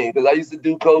cocaine, because I used to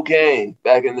do cocaine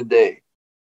back in the day.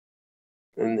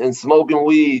 And smoking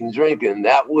weed and drinking.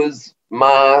 That was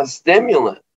my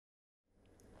stimulant.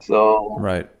 So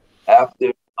right.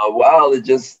 After a while, I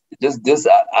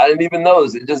didn't even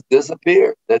notice. It just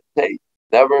disappeared. That taste,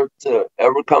 never to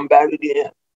ever come back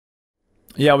again.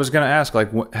 Yeah, I was going to ask,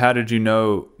 like, how did you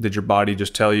know? Did your body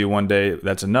just tell you one day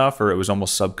that's enough, or it was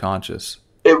almost subconscious?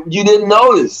 You didn't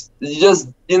notice. You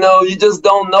just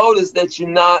don't notice that you're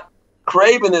not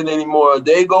craving it anymore. A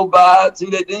day go by, 2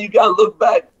 days, then you gotta look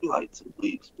back, like 2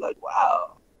 weeks, like,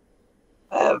 wow,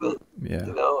 I haven't. Yeah.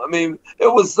 You know, I mean,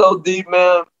 it was so deep,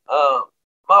 man.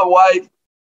 My wife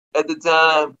at the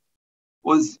time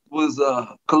was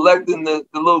collecting the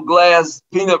little glass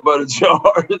peanut butter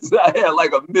jars. I had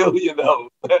like 1 million of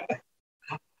them.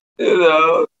 You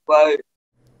know, like.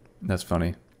 That's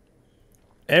funny.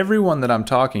 Everyone that I'm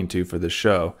talking to for the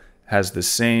show has the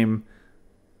same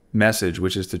message,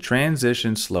 which is to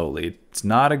transition slowly. It's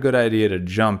not a good idea to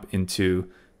jump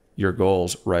into your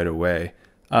goals right away.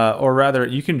 Or rather,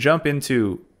 you can jump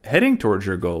into heading towards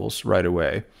your goals right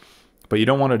away, but you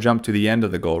don't want to jump to the end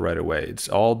of the goal right away. It's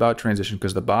all about transition,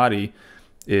 because the body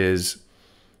is,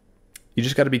 you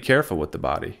just got to be careful with the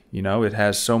body. You know, it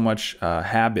has so much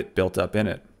habit built up in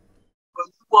it. But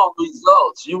you want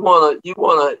results. You want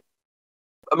to,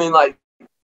 I mean, like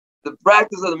the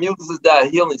practice of the Mucusless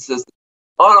Diet Healing System.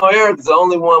 Arnold Ehret is the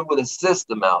only one with a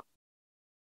system out.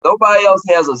 Nobody else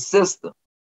has a system.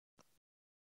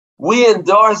 We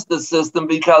endorse the system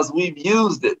because we've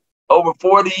used it over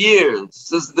 40 years.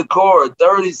 Sister Decora,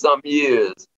 30-something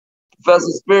years.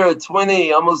 Professor Spirit,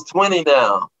 20, almost 20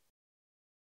 now.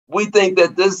 We think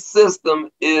that this system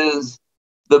is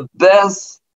the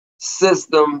best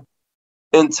system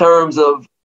in terms of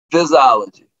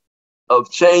physiology,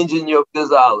 of changing your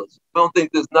physiology. We don't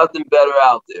think there's nothing better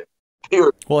out there.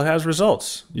 Period. Well, it has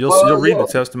results. You'll read the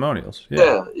testimonials.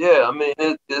 Yeah. I mean,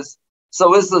 it's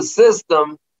a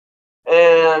system,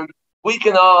 and we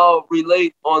can all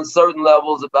relate on certain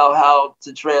levels about how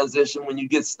to transition when you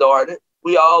get started.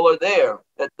 We all are there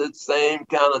at the same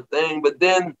kind of thing, but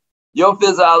then your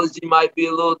physiology might be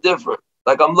a little different.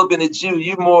 Like I'm looking at you,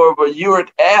 you're more of a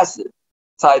uric acid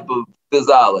type of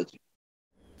physiology.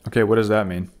 Okay, what does that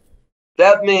mean?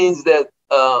 That means that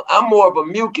I'm more of a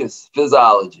mucus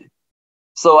physiology.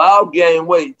 So I'll gain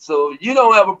weight. So you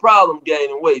don't have a problem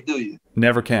gaining weight, do you?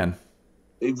 Never can.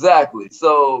 Exactly.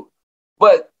 So,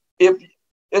 but if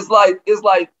it's like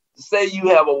say you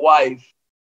have a wife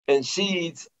and she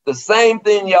eats the same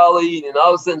thing y'all are eating, and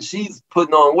all of a sudden she's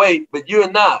putting on weight, but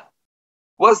you're not.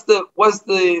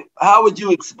 How would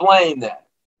you explain that?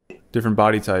 Different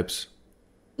body types.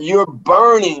 You're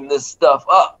burning this stuff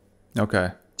up. Okay.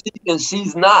 And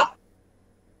she's not.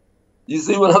 You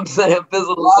see what I'm saying?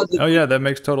 Physiologically. Oh yeah, that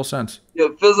makes total sense. Yeah,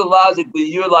 physiologically,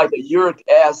 you're like a uric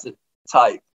acid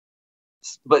type,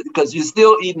 but because you're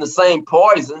still eating the same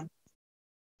poison,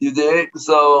 you dig?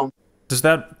 So does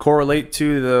that correlate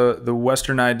to the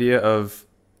Western idea of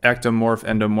ectomorph,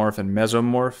 endomorph, and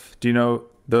mesomorph? Do you know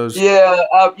those? Yeah,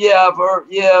 I've heard.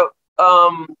 Yeah,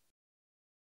 I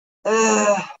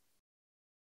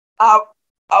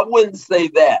wouldn't say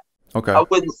that. Okay. I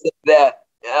wouldn't say that.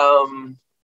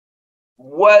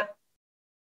 What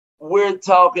we're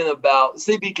talking about,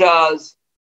 see, because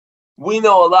we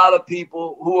know a lot of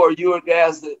people who are uric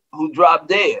acid who drop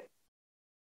dead.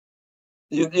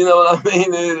 You know what I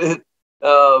mean?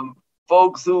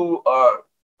 Folks who are,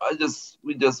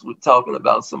 we just were talking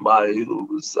about somebody who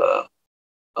was,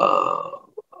 what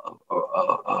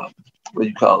do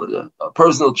you call it? A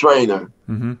personal trainer.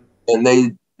 Mm-hmm.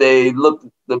 And they looked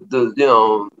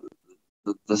the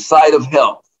site of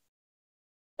health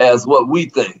as what we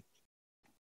think,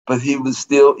 but he was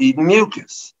still eating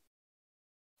mucus.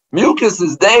 Mucus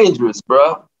is dangerous,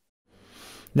 bro.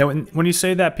 Now, when you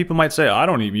say that, people might say, oh, I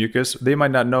don't eat mucus. They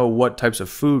might not know what types of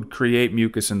food create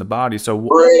mucus in the body. So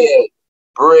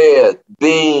bread,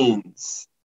 beans,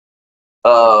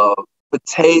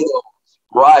 potatoes,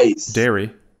 rice.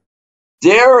 Dairy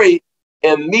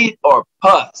and meat are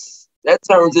pus. That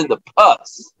turns into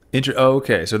pus.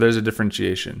 Okay, so there's a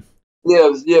differentiation.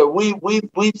 Yeah,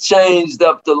 we've changed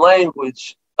up the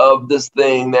language of this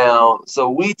thing now. So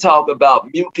we talk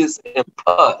about mucus and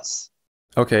pus.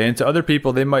 Okay, and to other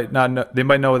people, they might not know, they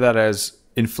might know that as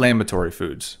inflammatory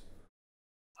foods.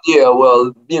 Yeah,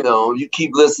 well, you know, you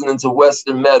keep listening to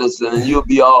Western medicine and you'll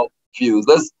be all confused.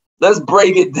 Let's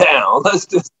break it down. Let's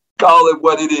just call it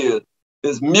what it is.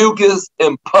 It's mucus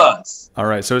and pus. All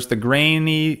right, so it's the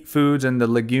grainy foods and the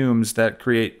legumes that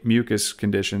create mucus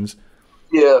conditions.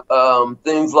 Yeah,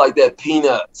 things like that,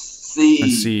 peanuts, seeds.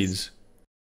 And seeds.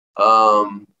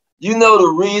 You know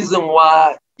the reason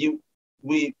why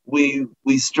we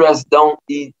stress don't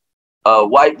eat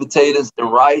white potatoes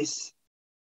and rice?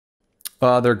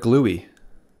 They're gluey.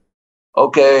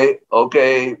 Okay.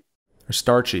 They're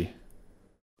starchy.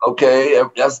 Okay,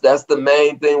 that's the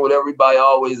main thing what everybody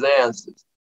always answers.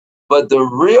 But the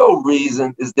real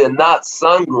reason is they're not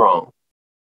sun grown.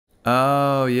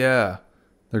 Oh yeah,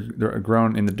 they're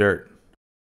grown in the dirt.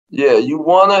 Yeah, you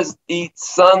want to eat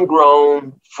sun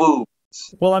grown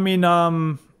foods. Well, I mean,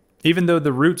 even though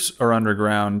the roots are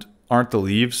underground, aren't the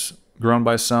leaves grown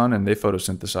by sun and they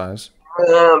photosynthesize?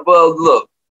 Well, look.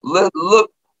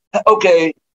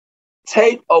 Okay,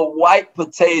 take a white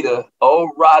potato,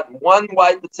 one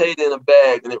white potato in a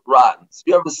bag and it rottens.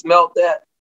 You ever smelt that?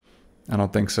 I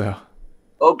don't think so.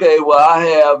 Okay, well, I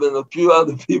have, and a few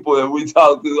other people that we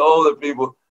talk to, older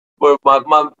people, where my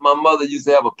mother used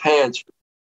to have a pantry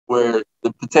where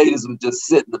the potatoes would just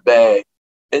sit in the bag.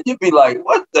 And you'd be like,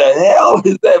 what the hell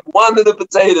is that? One of the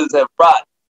potatoes have rotten.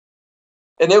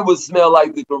 And it would smell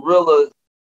like the gorilla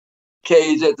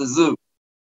cage at the zoo.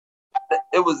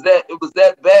 It was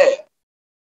that bad.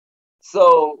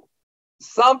 So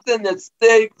something that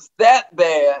stinks that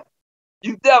bad,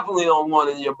 you definitely don't want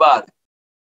in your body.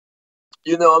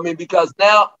 You know what I mean? Because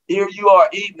now here you are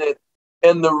eating it,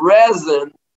 and the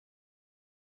resin.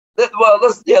 Well,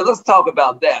 let's talk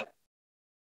about that.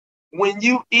 When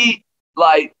you eat,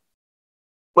 like,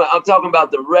 well, I'm talking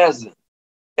about the resin,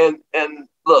 and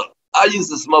look, I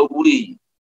used to smoke weed,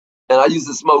 and I used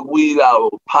to smoke weed out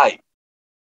of a pipe.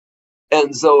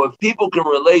 And so if people can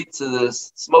relate to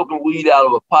this, smoking weed out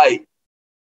of a pipe,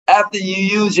 after you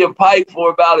use your pipe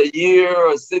for about a year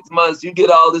or 6 months, you get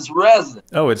all this resin.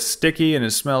 Oh, it's sticky and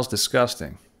it smells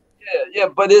disgusting. Yeah,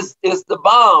 but it's the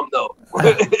bomb though.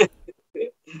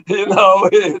 You know,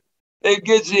 it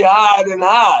gets you higher than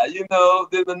high, you know,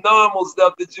 than the normal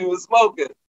stuff that you were smoking.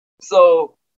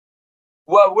 So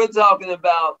what we're talking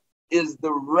about is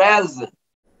the resin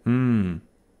in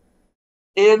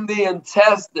the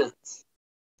intestines.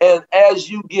 And as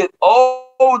you get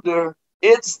older,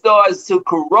 it starts to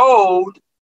corrode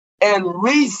and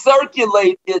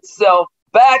recirculate itself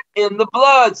back in the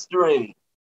bloodstream.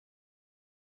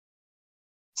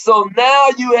 So now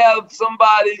you have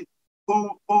somebody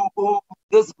who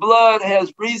this blood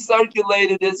has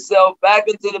recirculated itself back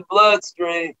into the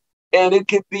bloodstream, and it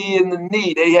could be in the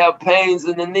knee. They have pains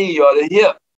in the knee or the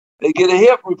hip. They get a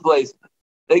hip replacement.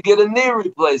 They get a knee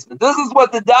replacement. This is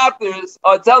what the doctors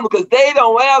are telling them because they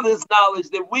don't have this knowledge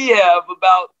that we have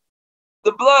about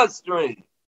the bloodstream.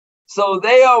 So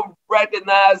they'll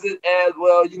recognize it as,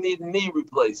 well, you need a knee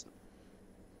replacement.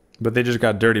 But they just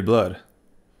got dirty blood.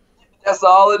 That's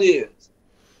all it is.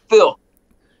 Filth.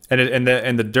 And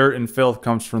the dirt and filth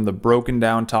comes from the broken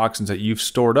down toxins that you've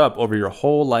stored up over your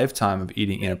whole lifetime of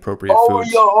eating inappropriate foods. Over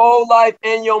your whole life,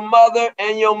 and your mother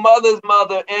and your mother's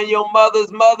mother and your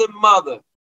mother's mother.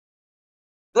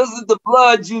 This is the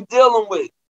blood you're dealing with.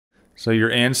 So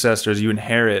your ancestors, you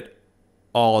inherit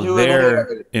all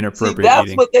their inappropriate that's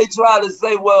eating. What they try to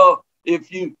say. Well,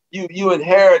 if you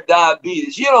inherit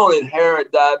diabetes, you don't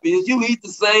inherit diabetes. You eat the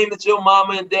same that your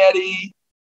mama and daddy eat,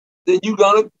 then you're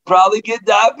gonna probably get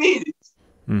diabetes.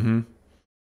 Mm-hmm.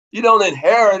 You don't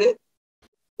inherit it.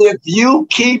 If you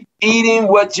keep eating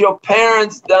what your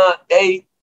parents ate,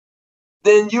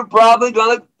 then you're probably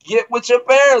gonna get what your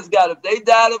parents got. If they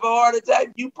died of a heart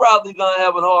attack, you probably gonna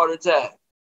have a heart attack.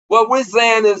 What we're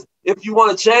saying is, if you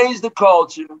want to change the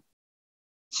culture,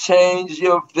 change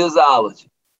your physiology.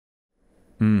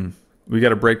 We got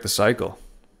to break the cycle.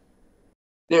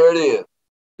 There it is.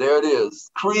 There it is.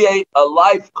 Create a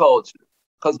life culture.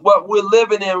 Because what we're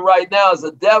living in right now is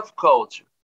a death culture.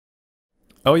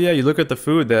 Oh, yeah. You look at the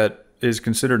food that is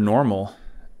considered normal.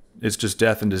 It's just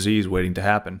death and disease waiting to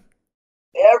happen.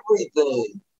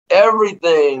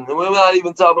 Everything. And we're not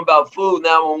even talking about food.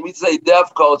 Now, when we say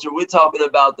death culture, we're talking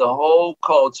about the whole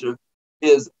culture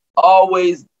is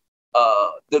always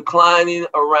declining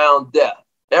around death.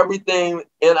 Everything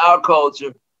in our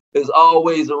culture is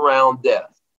always around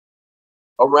death,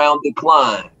 around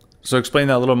decline. So explain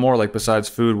that a little more. Like, besides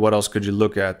food, what else could you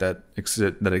look at that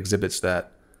exhibits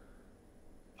that?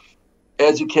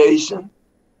 Education.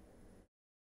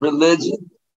 religion.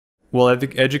 Well,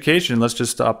 education, let's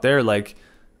just stop there. Like,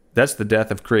 that's the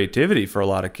death of creativity for a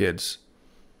lot of kids.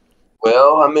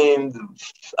 Well, I mean,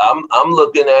 I'm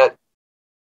looking at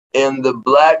in the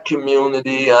Black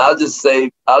community. I'll just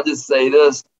say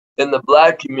this in the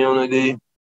Black community.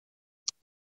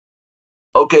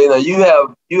 Okay, now you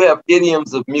have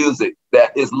idioms of music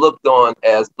that is looked on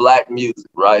as Black music,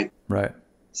 right? Right.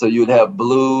 So you'd have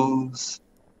blues,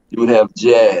 you would have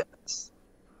jazz,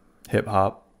 Hip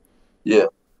hop. yeah,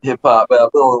 hip hop. Well,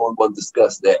 we don't want to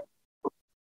discuss that.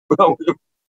 We don't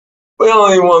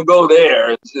even want to go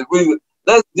there.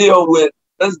 Let's deal with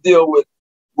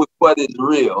what is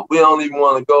real. We don't even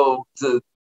want to go to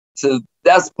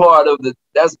that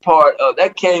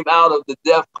came out of the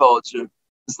deaf culture.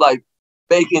 It's like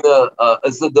making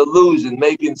it's a delusion,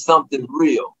 making something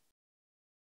real.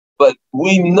 But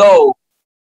we know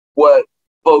what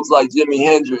folks like Jimi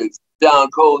Hendrix, John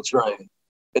Coltrane,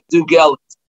 and Duke Ellington,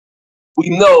 we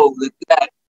know that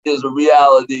is a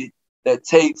reality that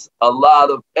takes a lot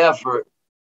of effort,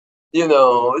 you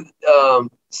know.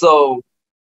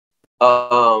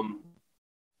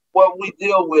 What we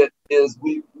deal with is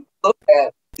we look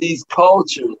at these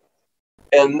cultures,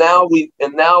 and now we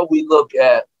look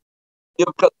at,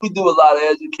 because we do a lot of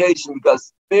education,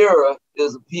 because Spira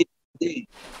is a PhD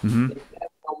in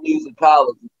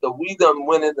musicology. So we done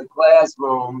went into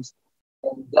classrooms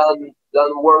and done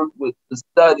work with the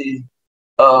study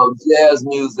of jazz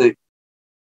music.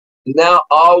 Now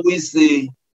all we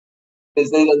see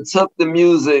is they done took the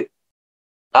music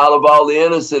out of all the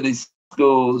inner city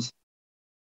schools.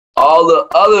 All the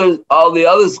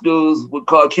other schools with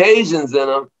Caucasians in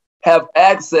them have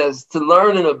access to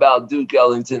learning about Duke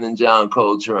Ellington and John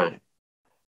Coltrane.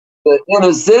 The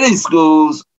inner city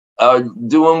schools are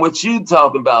doing what you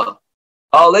talk about.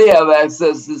 All they have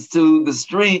access is to the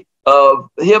street of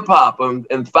hip hop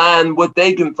and find what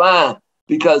they can find,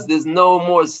 because there's no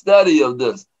more study of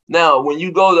this. Now, when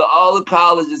you go to all the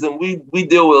colleges, and we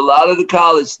deal with a lot of the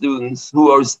college students who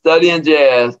are studying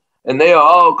jazz, and they are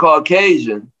all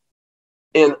Caucasian.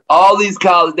 In all these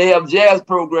colleges, they have jazz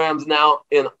programs now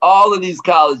in all of these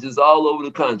colleges all over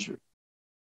the country.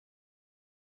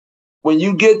 When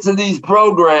you get to these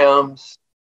programs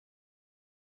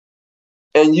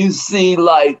and you see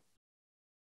like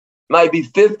might be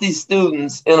 50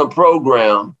 students in a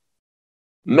program,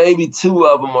 maybe 2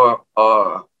 of them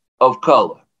are of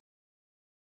color.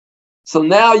 So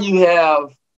now you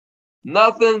have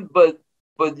nothing but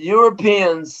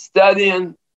Europeans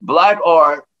studying Black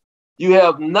art. You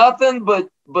have nothing but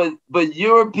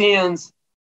Europeans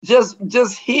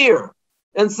just here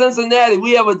in Cincinnati.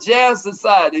 We have a jazz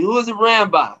society. Who is it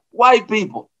ran by? White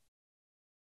people.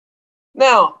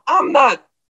 Now, I'm not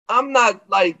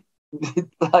like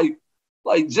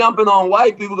like jumping on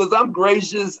white people, because I'm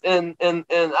gracious and I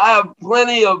have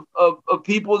plenty of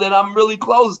people that I'm really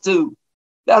close to.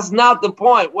 That's not the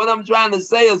point. What I'm trying to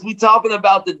say is we talking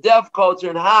about the deaf culture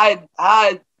and high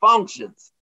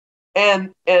functions.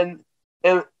 And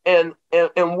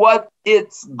what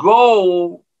its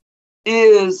goal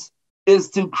is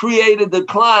to create a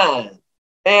decline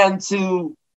and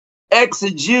to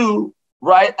exit you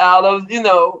right out of, you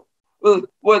know, what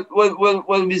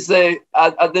did we say?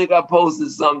 I think I posted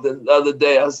something the other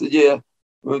day. I said, yeah,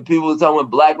 when people were talking about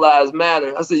Black Lives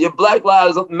Matter, I said, your Black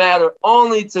Lives matter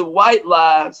only to white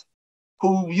lives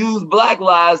who use Black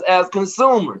lives as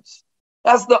consumers.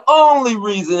 That's the only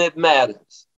reason it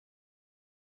matters.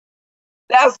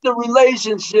 That's the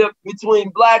relationship between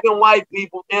Black and white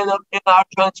people in our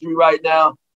country right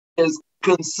now, is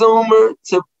consumer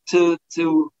to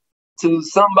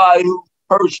somebody who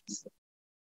purchases.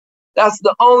 That's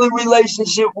the only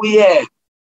relationship we have.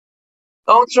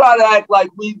 Don't try to act like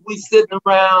we sitting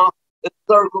around in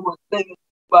a circle and thinking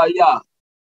about y'all,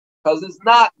 because it's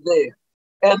not there.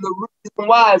 And the reason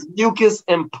why is mucus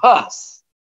and pus.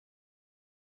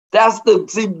 That's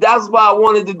why I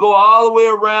wanted to go all the way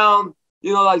around,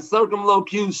 you know, like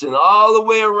circumlocution, all the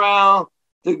way around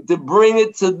to bring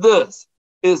it to this.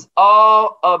 It's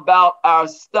all about our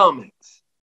stomachs.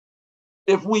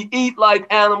 If we eat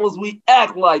like animals, we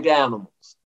act like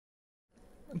animals.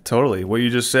 Totally. What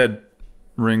you just said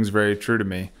rings very true to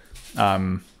me. I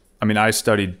mean, I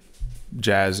studied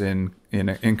jazz in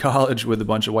college with a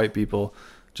bunch of white people,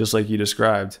 just like you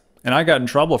described. And I got in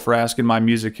trouble for asking my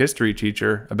music history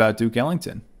teacher about Duke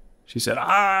Ellington. She said,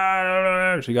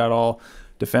 she got all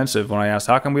defensive when I asked,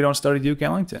 how come we don't study Duke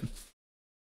Ellington?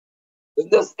 It's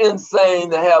just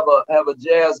insane to have a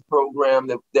jazz program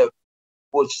that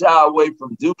will shy away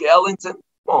from Duke Ellington.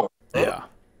 Come on, man. Yeah.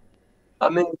 I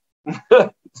mean,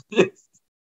 it's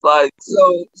like,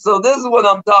 so this is what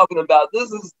I'm talking about. This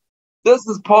is this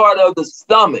is part of the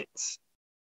stomachs.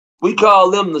 We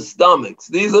call them the stomachs.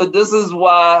 This is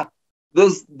why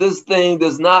this thing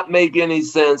does not make any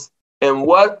sense. And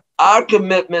what our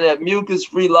commitment at Mucus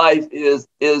Free Life is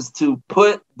to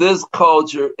put this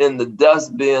culture in the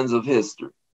dustbins of history.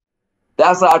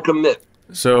 That's our commitment.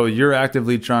 So you're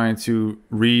actively trying to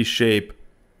reshape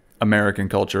American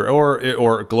culture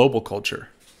or global culture.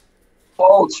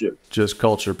 Culture. Just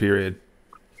culture, period.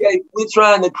 Okay, we're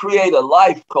trying to create a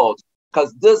life culture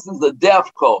because this is a death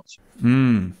culture.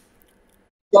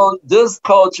 So this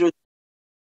culture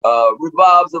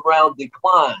revolves around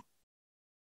decline.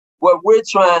 What we're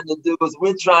trying to do is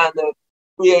we're trying to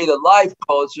create a life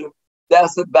culture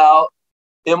that's about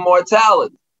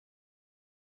immortality.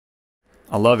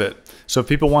 I love it. So if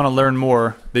people want to learn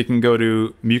more, they can go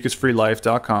to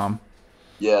mucusfreelife.com.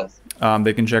 Yes.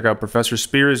 They can check out Professor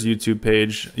Spear's YouTube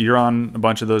page. You're on a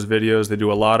bunch of those videos. They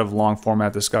do a lot of long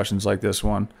format discussions like this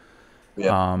one.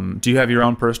 Yeah. Do you have your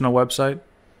own personal website?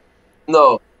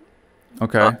 No.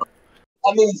 Okay.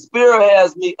 I mean, Spear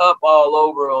has me up all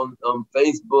over on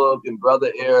Facebook and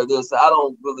Brother Ehret. This I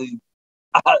don't really,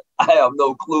 I have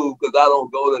no clue because I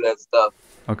don't go to that stuff.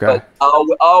 Okay. But I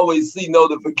always see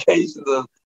notifications of,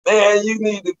 man, you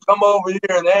need to come over here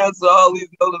and answer all these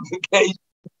notifications.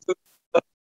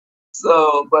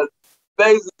 So, but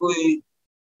basically,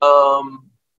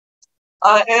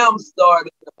 I am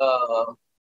starting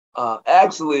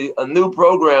actually a new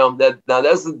program that now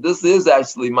this is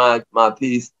actually my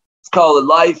piece. It's called a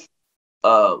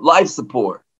life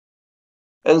support.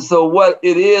 And so what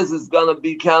it is going to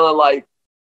be kind of like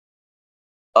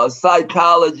a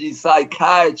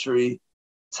psychiatry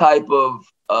type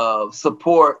of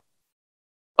support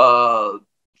for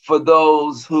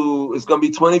those who it's going to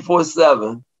be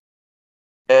 24/7.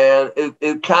 And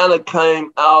it kind of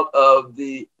came out of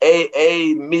the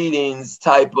AA meetings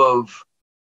type of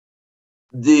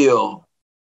deal,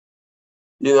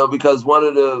 you know, because one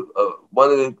of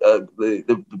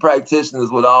the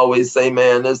practitioners would always say,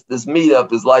 "Man, this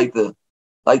meetup is like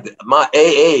my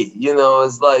AA," you know.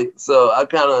 It's like, so I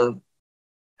kind of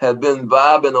have been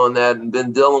vibing on that and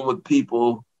been dealing with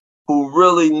people who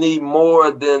really need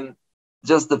more than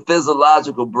just the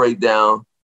physiological breakdown.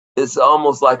 It's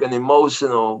almost like an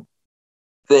emotional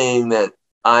thing that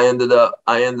I ended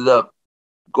up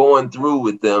going through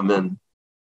with them. And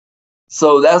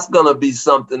so that's going to be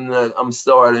something that I'm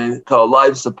starting called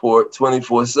Life Support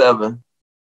 24/7.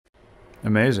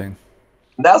 Amazing.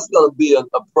 And that's going to be a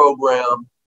program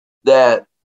that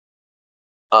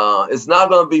it's not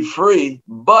going to be free,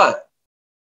 but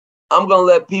I'm going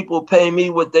to let people pay me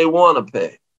what they want to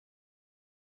pay.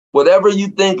 Whatever you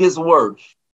think it's worth.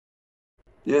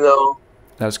 You know,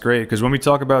 that's great because when we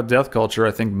talk about death culture,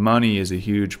 I think money is a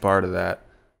huge part of that.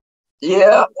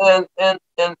 Yeah, and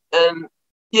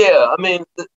yeah, I mean,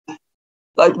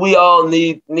 like we all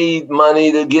need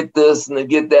money to get this and to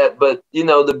get that, but you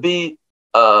know, to be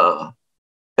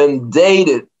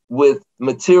inundated with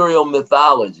material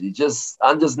mythology.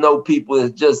 I just know people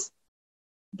that just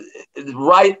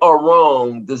right or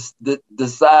wrong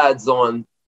decides on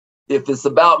if it's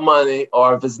about money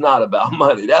or if it's not about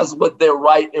money. That's what their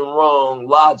right and wrong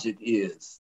logic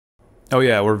is. Oh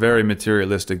yeah, we're very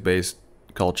materialistic based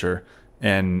culture.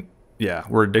 And yeah,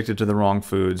 we're addicted to the wrong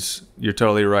foods. You're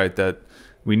totally right that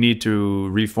we need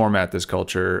to reformat this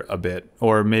culture a bit,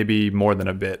 or maybe more than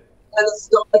a bit. And it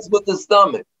starts with the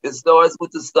stomach. It starts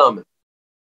with the stomach.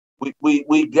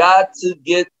 We got to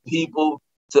get people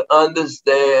to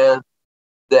understand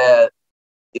that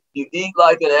if you eat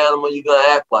like an animal, you're gonna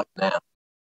act like an animal.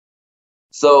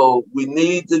 So we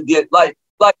need to get like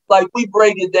we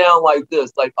break it down like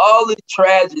this, like all the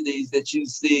tragedies that you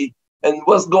see and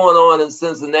what's going on in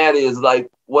Cincinnati is like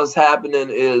what's happening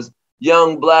is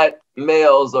young black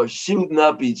males are shooting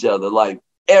up each other like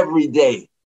every day.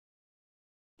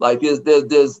 Like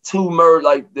there's two murder,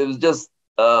 like there's just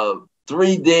 3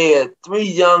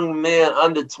 young men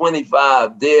under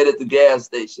 25 dead at the gas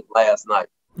station last night.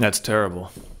 That's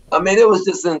terrible. I mean, it was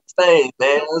just insane,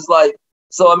 man. It's like,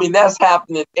 so I mean, that's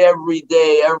happening every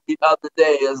day, every other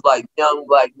day. It's like young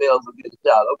black males will get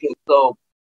shot. Okay, so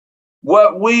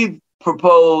what we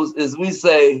propose is we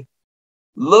say,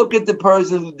 look at the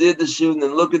person who did the shooting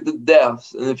and look at the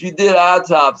deaths. And if you did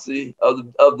autopsy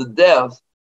of the deaths,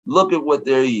 look at what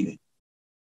they're eating.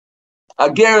 I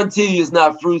guarantee you it's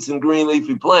not fruits and green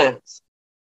leafy plants.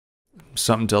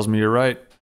 Something tells me you're right.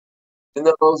 You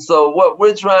know, so what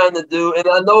we're trying to do, and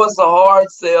I know it's a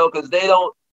hard sell because they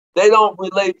don't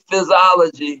relate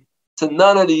physiology to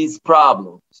none of these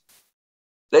problems.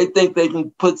 They think they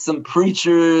can put some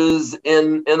preachers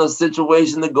in a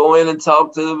situation to go in and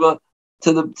talk to them.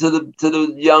 to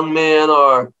the young man,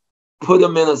 or put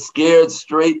them in a scared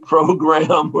straight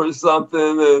program or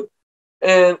something.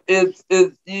 And it's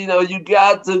you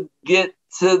got to get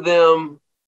to them.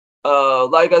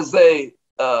 Like I say,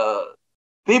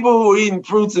 people who are eating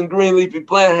fruits and green leafy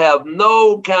plants have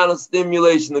no kind of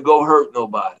stimulation to go hurt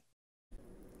nobody.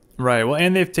 Right. Well,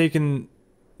 and they've taken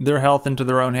their health into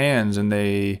their own hands, and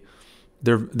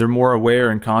they're more aware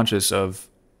and conscious of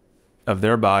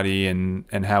their body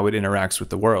and how it interacts with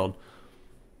the world.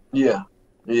 Yeah.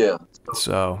 Yeah.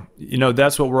 So,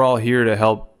 that's what we're all here to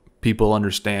help people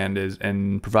understand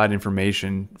and provide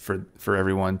information for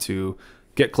everyone to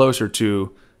get closer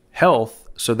to health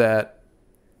so that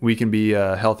we can be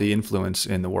a healthy influence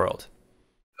in the world.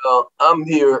 I'm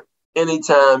here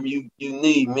anytime you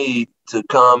need me to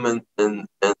come and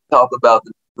talk about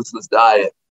the Mucusless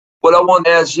diet. What I want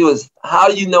to ask you is, how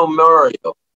do you know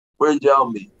Mario? Where did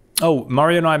y'all meet? Oh,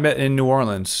 Mario and I met in New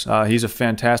Orleans. He's a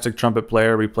fantastic trumpet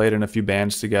player. We played in a few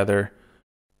bands together.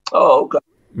 Oh, okay.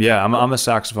 Yeah, I'm a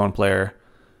saxophone player.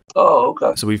 Oh,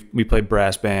 okay. So we played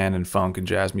brass band and funk and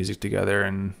jazz music together,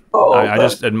 and okay. I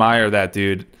just admire that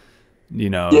dude.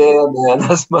 Yeah, man,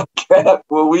 that's my cat.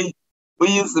 Well, we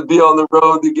used to be on the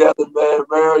road together, man.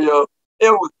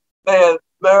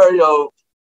 Mario,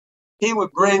 he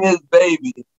would bring his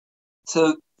baby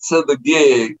to the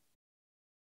gig.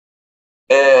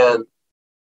 And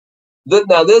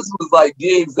now this was like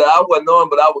gigs that I wasn't on,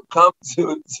 but I would come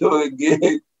to the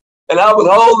gig, and I would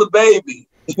hold the baby.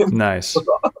 Nice.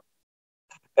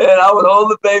 And I would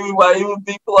hold the baby while he would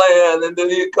be playing, and then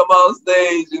he'd come on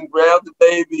stage and grab the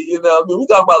baby. I mean, we're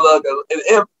talking about like an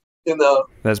infant,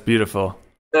 That's beautiful.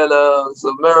 And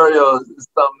so Mario is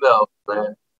something else,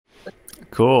 man.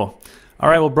 Cool. All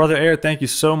right, well, Brother Ehret, thank you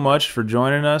so much for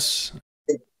joining us.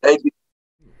 Thank you.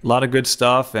 A lot of good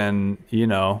stuff, and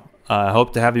I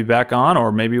hope to have you back on,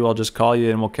 or maybe we'll just call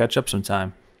you and we'll catch up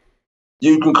sometime.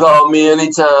 You can call me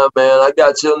anytime, man. I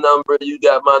got your number. You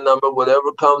got my number.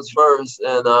 Whatever comes first.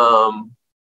 And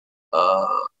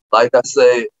like I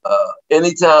say,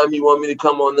 anytime you want me to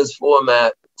come on this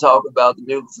format, talk about the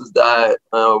Mucusless diet,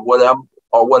 what I'm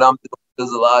doing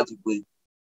physiologically,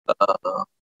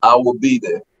 I will be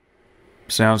there.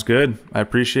 Sounds good. I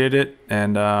appreciate it,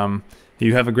 and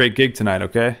you have a great gig tonight.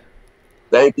 Okay.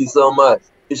 Thank you so much.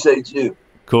 Appreciate you.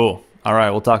 Cool. All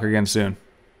right, we'll talk again soon.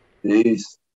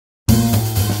 Peace.